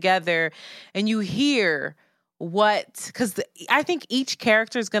come together and you hear because I think each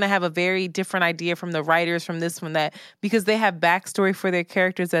character is going to have a very different idea from the writers, from this, from that, because they have backstory for their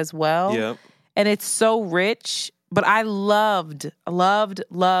characters as well. Yep. And it's so rich. But I loved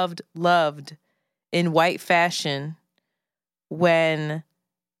in white fashion when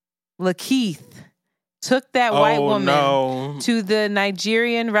Lakeith took that white woman to the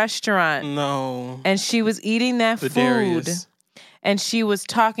Nigerian restaurant. No. And she was eating that food. Darius. And she was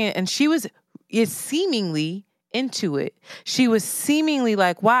talking, and she was seemingly into it. She was seemingly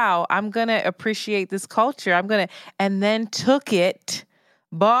like, wow, I'm going to appreciate this culture. And then took it,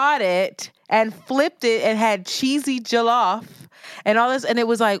 bought it, and flipped it and had cheesy jollof and all this. And it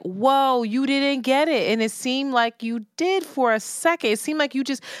was like, whoa, you didn't get it. And it seemed like you did for a second. It seemed like you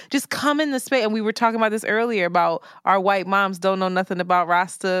just come in the space. And we were talking about this earlier about our white moms don't know nothing about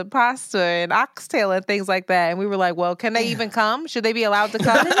Rasta pasta and oxtail and things like that. And we were like, well, can they even come? Should they be allowed to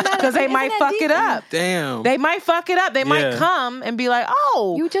come? Because they might fuck it up. Damn. They might fuck it up. They might come and be like,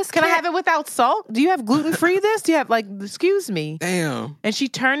 oh, can I have it without salt? Do you have gluten-free this? Do you have like, excuse me. Damn. And she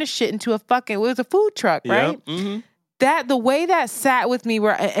turned the shit into it was a food truck, right? Yep. Mm-hmm. The way that sat with me,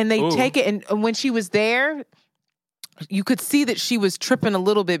 and they take it, and when she was there, you could see that she was tripping a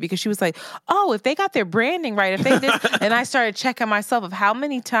little bit because she was like, oh, if they got their branding right, if they this, and I started checking myself of how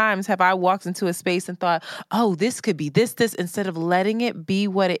many times have I walked into a space and thought, oh, this could be this, instead of letting it be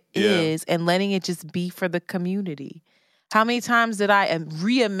what it is and letting it just be for the community. How many times did I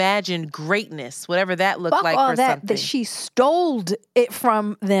reimagine greatness, whatever that looked like for something? That she stole it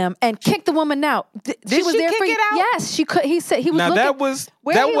from them and kicked the woman out. Did she was there kick it out? Yes, she could. He said he was. Now looking, that was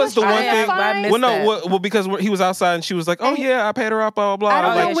That was the one thing. I Well, no, because he was outside and she was like, "Oh yeah, I paid her off." Blah blah blah. I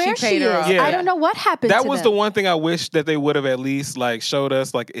don't know like, where she is. Yeah. I don't know what happened. That to was them. the one thing I wish that they would have at least like showed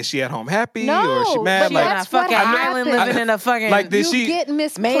us. Like, is she at home happy No, or is she mad? but Like, that's fucking what island happened. living in a fucking. like did you she get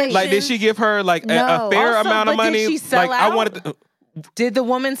misplaced? like did she give her like a fair Also, amount of but did money? she sell like I out? wanted. Did the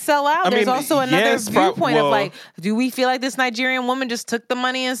woman sell out? There's also another viewpoint of like, do we feel like this Nigerian woman just took the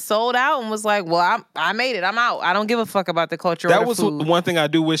money and sold out and was like, well, I made it. I'm out. I don't give a fuck about the culture or That the was food. one thing I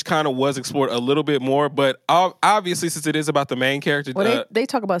do wish kind of was explored a little bit more. But obviously, since it is about the main character. Well, they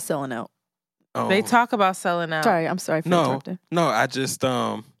talk about selling out. They talk about selling out. Sorry, I'm sorry for interrupting. No, I just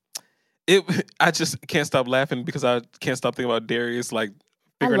I just can't stop laughing because I can't stop thinking about Darius like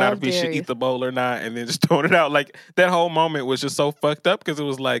figuring out if he should eat the bowl or not, and then just throwing it out. Like that whole moment was just so fucked up because it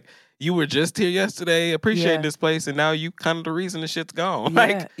was like you were just here yesterday, appreciating this place, and now you kind of the reason the shit's gone. Yeah.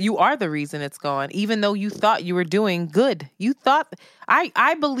 Like you are the reason it's gone, even though you thought you were doing good. You thought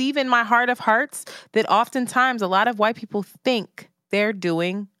I believe in my heart of hearts that oftentimes a lot of white people think they're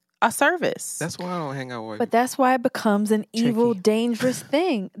doing a service. That's why I don't hang out with. But that's why it becomes an evil, dangerous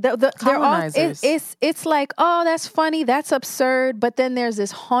thing. Colonizers. It's like, oh, that's funny, that's absurd. But then there's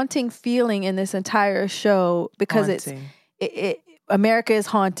this haunting feeling in this entire show because America is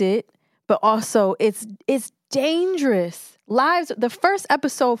haunted, but also it's dangerous. Lives. The first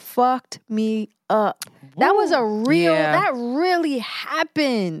episode fucked me up. That was a real. Yeah. That really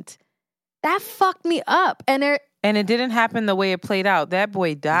happened. That fucked me up. And it didn't happen the way it played out. That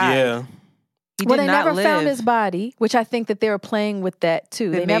boy died. Yeah. He Well, did they not never live. found his body, which I think that they were playing with that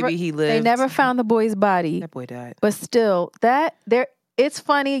too. That maybe he lived. They never found the boy's body. That boy died. But still, it's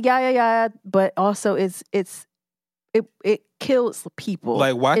funny, yeah, but also it kills people.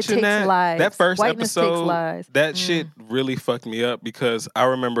 Like watching it takes lives. that first Whiteness episode, takes lives. that shit really fucked me up because I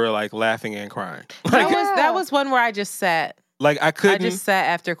remember like laughing and crying. That was one where I just sat. Like I couldn't. I just sat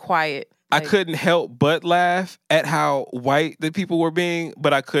after quiet. I couldn't help but laugh at how white the people were being,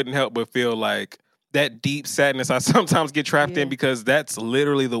 but I couldn't help but feel like that deep sadness I sometimes get trapped in because that's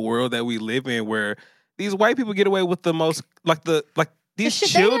literally the world that we live in, where these white people get away with the most, these shit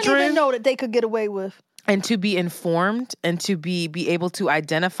children. They didn't even know that they could get away with. And to be informed and to be able to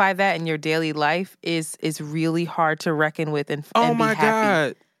identify that in your daily life is really hard to reckon with and Oh be my happy.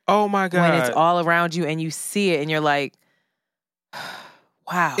 God. Oh my God. When it's all around you and you see it and you're like,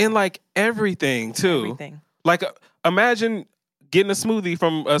 wow. And like everything too. Everything. Like imagine getting a smoothie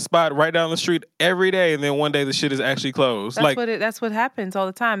from a spot right down the street every day, and then one day the shit is actually closed. That's what happens all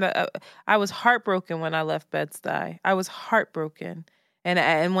the time. I was heartbroken when I left Bed-Stuy. I was heartbroken.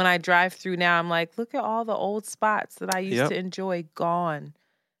 And when I drive through now, I'm like, look at all the old spots that I used to enjoy gone.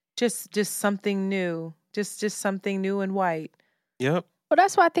 Just something new. Just something new and white. Yep. Well,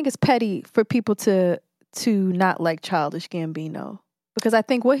 that's why I think it's petty for people to not like Childish Gambino. Because I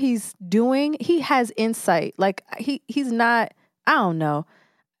think what he's doing, he has insight. Like he's not, I don't know.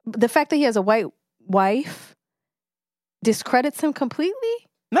 The fact that he has a white wife discredits him completely.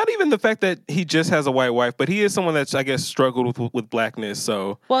 Not even the fact that he just has a white wife, but he is someone that's, I guess, struggled with blackness.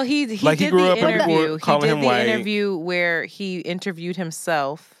 So, well, he did grew the up interview. He did the interview where he interviewed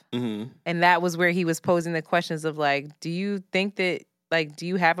himself, and that was where he was posing the questions of like, do you think that? Like, do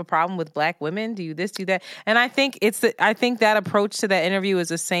you have a problem with black women? Do you this, do that? And I think I think that approach to that interview is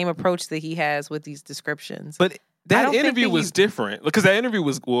the same approach that he has with these descriptions. But that interview was different because that interview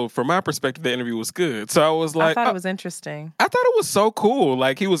was, well, from my perspective, the interview was good. So I was like, I thought it was interesting. I thought it was so cool.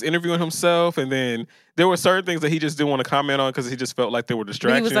 Like he was interviewing himself, and then there were certain things that he just didn't want to comment on because he just felt like there were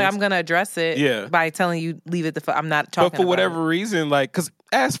distractions. But he was like, I'm going to address it by telling you, leave it I'm not talking about it. But for whatever reason, like, because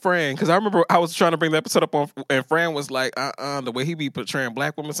ask Fran, because I remember I was trying to bring the episode up on, and Fran was like, the way he be portraying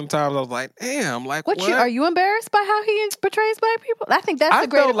black women sometimes, I was like, damn, like, what? Are you embarrassed by how he portrays black people? I think that's the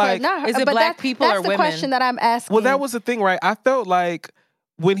greater question. Is it black people or women? That's the question that I'm asking. Well, that was the thing, right? I felt like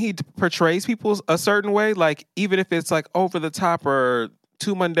when he portrays people a certain way, like, even if it's like over the top or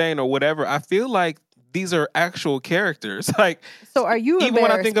too mundane or whatever, I feel like these are actual characters. Like, so are you even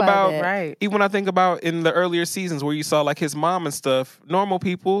when I think about right? Even when I think about in the earlier seasons where you saw like his mom and stuff, normal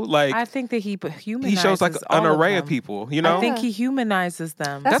people, like I think that he humanizes. He shows like an array of people. You know, I think he humanizes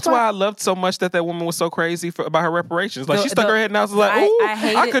them. That's why I loved so much that woman was so crazy about her reparations. Like she stuck her head and I was like, "Ooh,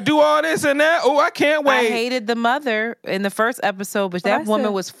 I could do all this and that. Oh, I can't wait." I hated the mother in the first episode, but that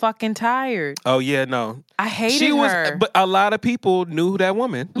woman was fucking tired. Oh yeah, no, I hated her. But a lot of people knew that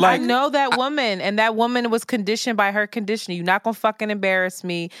woman. Like I know that woman, and that woman woman was conditioned by her conditioning. You're not gonna fucking embarrass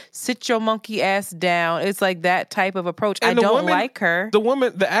me. Sit your monkey ass down. It's like that type of approach. And I don't like her.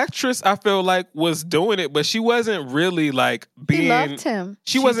 The actress, I feel like was doing it, but she wasn't really like being. She loved him.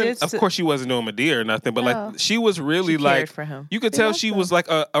 She wasn't. Of course, she wasn't doing Medea or nothing. But like, she was really cared for him. You could tell she was like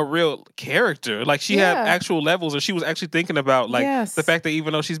a real character. Like she had actual levels, or she was actually thinking about like the fact that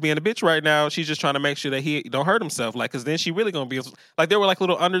even though she's being a bitch right now, she's just trying to make sure that he don't hurt himself. Like, because then she really gonna be like, there were like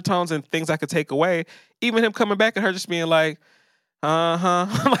little undertones and things I could take away. Even him coming back and her just being like,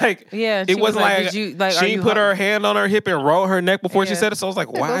 like, it wasn't like she put her hand on her hip and roll her neck before she said it. So I was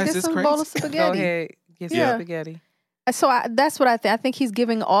like, why is this crazy? Bowl of spaghetti. Go ahead, get some spaghetti. So that's what I think. I think he's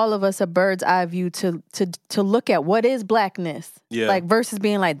giving all of us a bird's eye view to look at what is blackness, like versus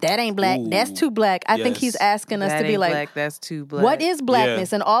being like that ain't black, that's too black. I think he's asking us to be like, black, that's too black. What is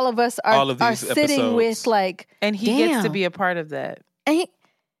blackness? And all of us are sitting with like, and he gets to be a part of that. And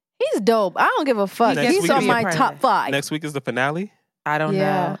he's dope. I don't give a fuck. He's on my top 5. Next week is the finale. I don't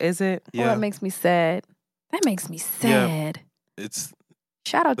know. Is it? Yeah. Well, that makes me sad. It's.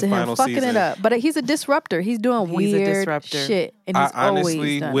 Shout out to him fucking it up. But he's a disruptor. He's doing weird shit. And he's I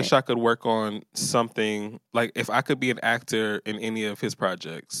honestly wish it. I could work on something like if I could be an actor in any of his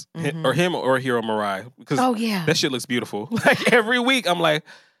projects, or him or Hiro Murai, because that shit looks beautiful. Like every week, I'm like,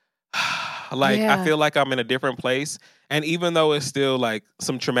 I feel like I'm in a different place. And even though it's still like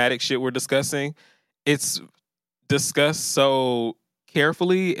some traumatic shit we're discussing, it's discussed so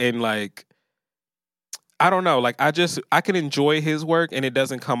carefully and like. I don't know. Like I can enjoy his work, and it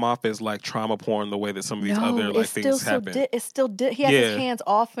doesn't come off as like trauma porn the way that some of these other like things happen. It's still he has his hands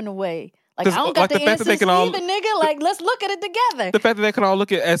off in a way. Like I don't got the answers either, nigga. Like let's look at it together. The fact that they can all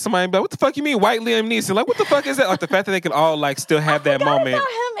look at somebody and be like, "What the fuck you mean, white Liam Neeson? Like what the fuck is that?" Like the fact that they can all like still have that moment. About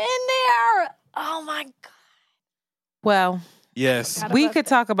him in there. Oh my god. Well. Yes. We could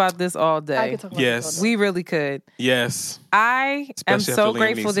talk about this all day. Yes. We really could. Yes. I am so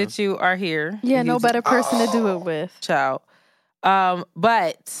grateful that you are here. Yeah, no better person to do it with. Ciao.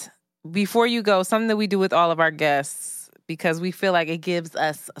 But before you go, something that we do with all of our guests, because we feel like it gives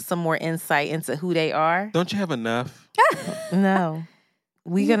us some more insight into who they are. Don't you have enough? No.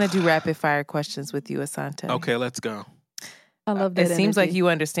 We're going to do rapid fire questions with you, Asante. Okay, let's go. I love that. It seems like you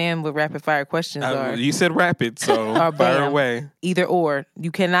understand what rapid fire questions are. You said rapid, so fire away. Either or. You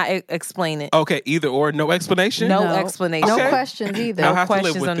cannot explain it. Okay, either or. No explanation? No explanation. No questions either. No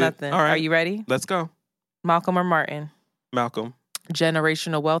questions or nothing. All right. Are you ready? Let's go. Malcolm or Martin? Malcolm.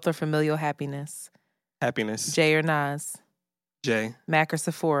 Generational wealth or familial happiness? Happiness. Jay or Nas? Jay. Mac or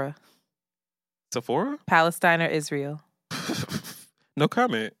Sephora? Sephora? Palestine or Israel? No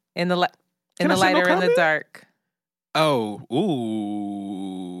comment. In the light or in the dark? Oh,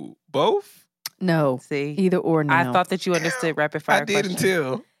 ooh, both? No. See? Either or no. I thought that you understood rapid fire questions. I did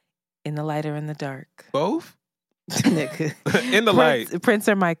until. In the light or in the dark? Both? In the light. Prince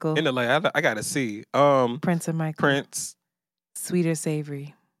or Michael? In the light. I gotta see. Prince or Michael? Prince. Sweet or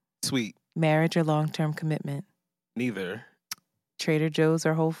savory? Sweet. Marriage or long-term commitment? Neither. Trader Joe's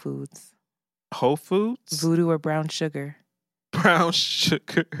or Whole Foods? Whole Foods? Voodoo or brown sugar? Brown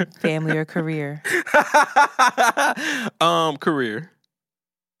sugar. Family or career? Career.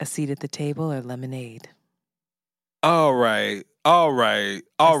 A seat at the table or lemonade? All right.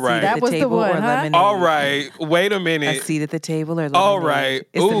 That was the one, huh? All right. Wait a minute. A seat at the table or lemonade? All right.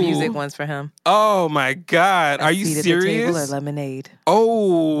 It's the music ones for him. Oh my God. Are you serious? A seat at the table or lemonade?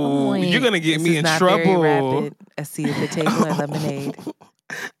 Oh, you're going to get me in trouble. Very rapid. A seat at the table or lemonade?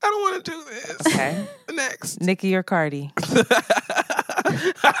 I don't want to do this. Okay. Next. Nicki or Cardi?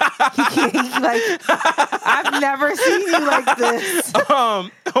 I've never seen you like this. Oh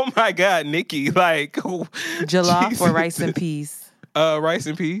my God, Nicki. Like jollof or rice and peas? Rice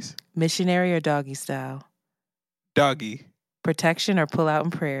and peas. Missionary or doggy style? Doggy. Protection or pull out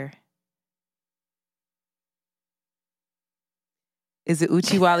in prayer? Is it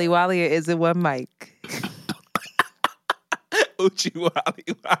Uchi Wally Wally or is it one mic? Uchi Wally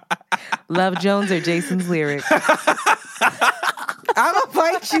Wally. Love Jones or Jason's lyric? I'm gonna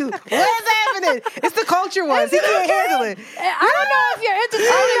fight you. What is happening? It's the culture ones. He can't handle it. I don't know if you're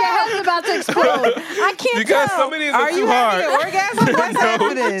entertaining your head's about to explode. I can't tell. Some of these are too hard. Are you having an orgasm? What's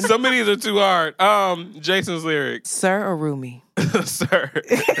happening? Some of these are too hard. Jason's lyrics. Sir or Rumi? Sir.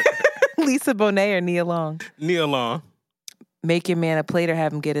 Lisa Bonet or Nia Long? Nia Long. Make your man a plate or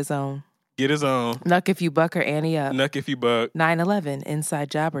have him get his own? Get his own. Nuck if you buck or Annie up? Nuck if you buck. 9/11,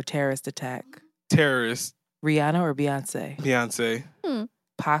 inside job or terrorist attack? Terrorist. Rihanna or Beyonce? Beyonce.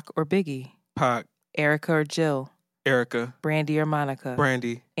 Pac or Biggie? Pac. Erica or Jill? Erica. Brandy or Monica?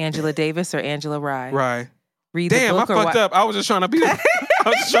 Brandy. Angela Davis or Angela Rye? Rye. Read Damn, the book I fucked up. I was just trying to be.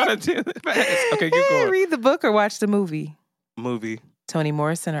 I'm just trying to do it fast. Okay, keep going. Read the book or watch the movie. Movie. Toni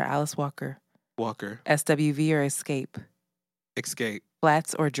Morrison or Alice Walker. Walker. SWV or Escape. Escape.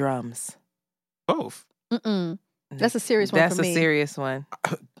 Flats or drums. Both. That's a serious one. That's for me. a serious one.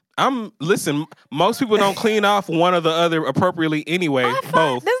 Listen, most people don't clean off one or the other appropriately anyway.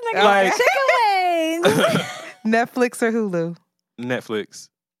 Both. This nigga like chicken wings. Netflix or Hulu. Netflix.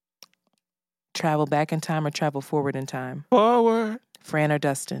 Travel back in time or travel forward in time. Forward. Fran or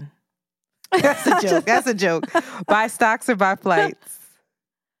Dustin. That's a joke. That's a joke. Buy stocks or buy flights.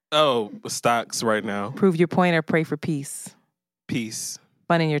 Oh, stocks right now. Prove your point or pray for peace. Peace.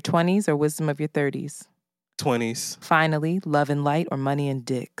 Fun in your 20s or wisdom of your 30s. 20s. Finally, love and light or money and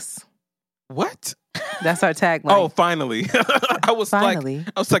dicks. What? That's our tagline. Oh, finally. I was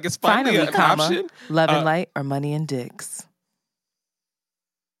like, it's finally an option. Love and light or money and dicks.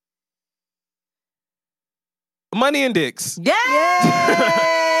 Money and dicks. Yay!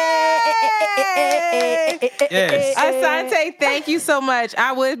 Yes. Asante, thank you so much.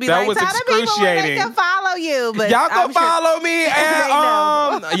 I would be That like, was tell the people where they excruciating. can follow you. But Y'all can I'm sure- follow me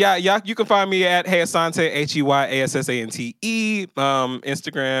at you can find me at Hey Asante, HeyAssante.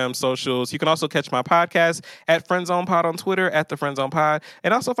 Instagram, socials. You can also catch my podcast at Friendzone Pod on Twitter, at the Friendzone Pod,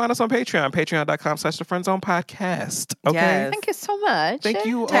 and also find us on Patreon, patreon.com/the Friendzone Podcast. Okay. Yes. Thank you so much. Thank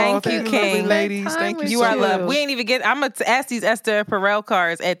you all. Thank you, lovely King. ladies. Thank you You so are much. loved. We ain't even get. I'm gonna ask these Esther Perel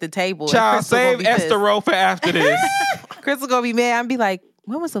cards at the table. and Child, Crystal gonna save be pissed. Esther Rowe for after this. Crystal gonna be mad. I'm be like,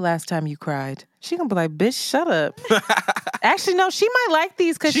 when was the last time you cried? She gonna be like, bitch, shut up. Actually, no, she might like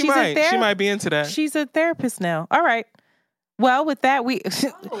these because she's a therapist. She might be into that. She's a therapist now. All right. Well, with that we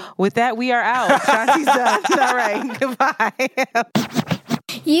are out. Shanti's done. All right. Goodbye.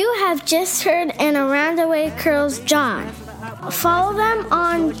 You have just heard an Around the Way Curls John. Follow them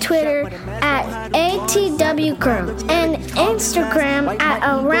on Twitter at ATW Curls and Instagram at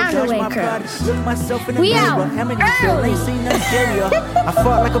Around the Way Curls. We out early. I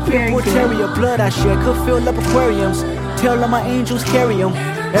fought like a pit bull terrier, blood I shed could fill up aquariums. Tell all my angels carry them.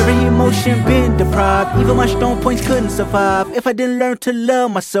 Every emotion been deprived, even my strong points couldn't survive. If I didn't learn to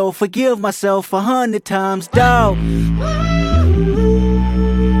love myself, forgive myself 100 times, dawg.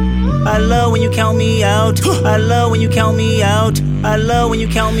 I love when you count me out. I love when you count me out. I love when you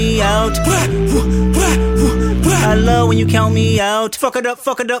count me out. I love when you count me out. Fuck it up,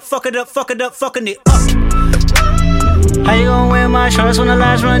 fuck it up, fuck it up, fuck it up, fucking it up. How you gonna wear my shorts when the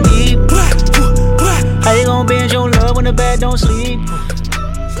lights run deep? How you gonna binge your love when the bed don't sleep?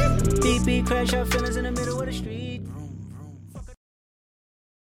 Deep crash our feelings in the middle of the street.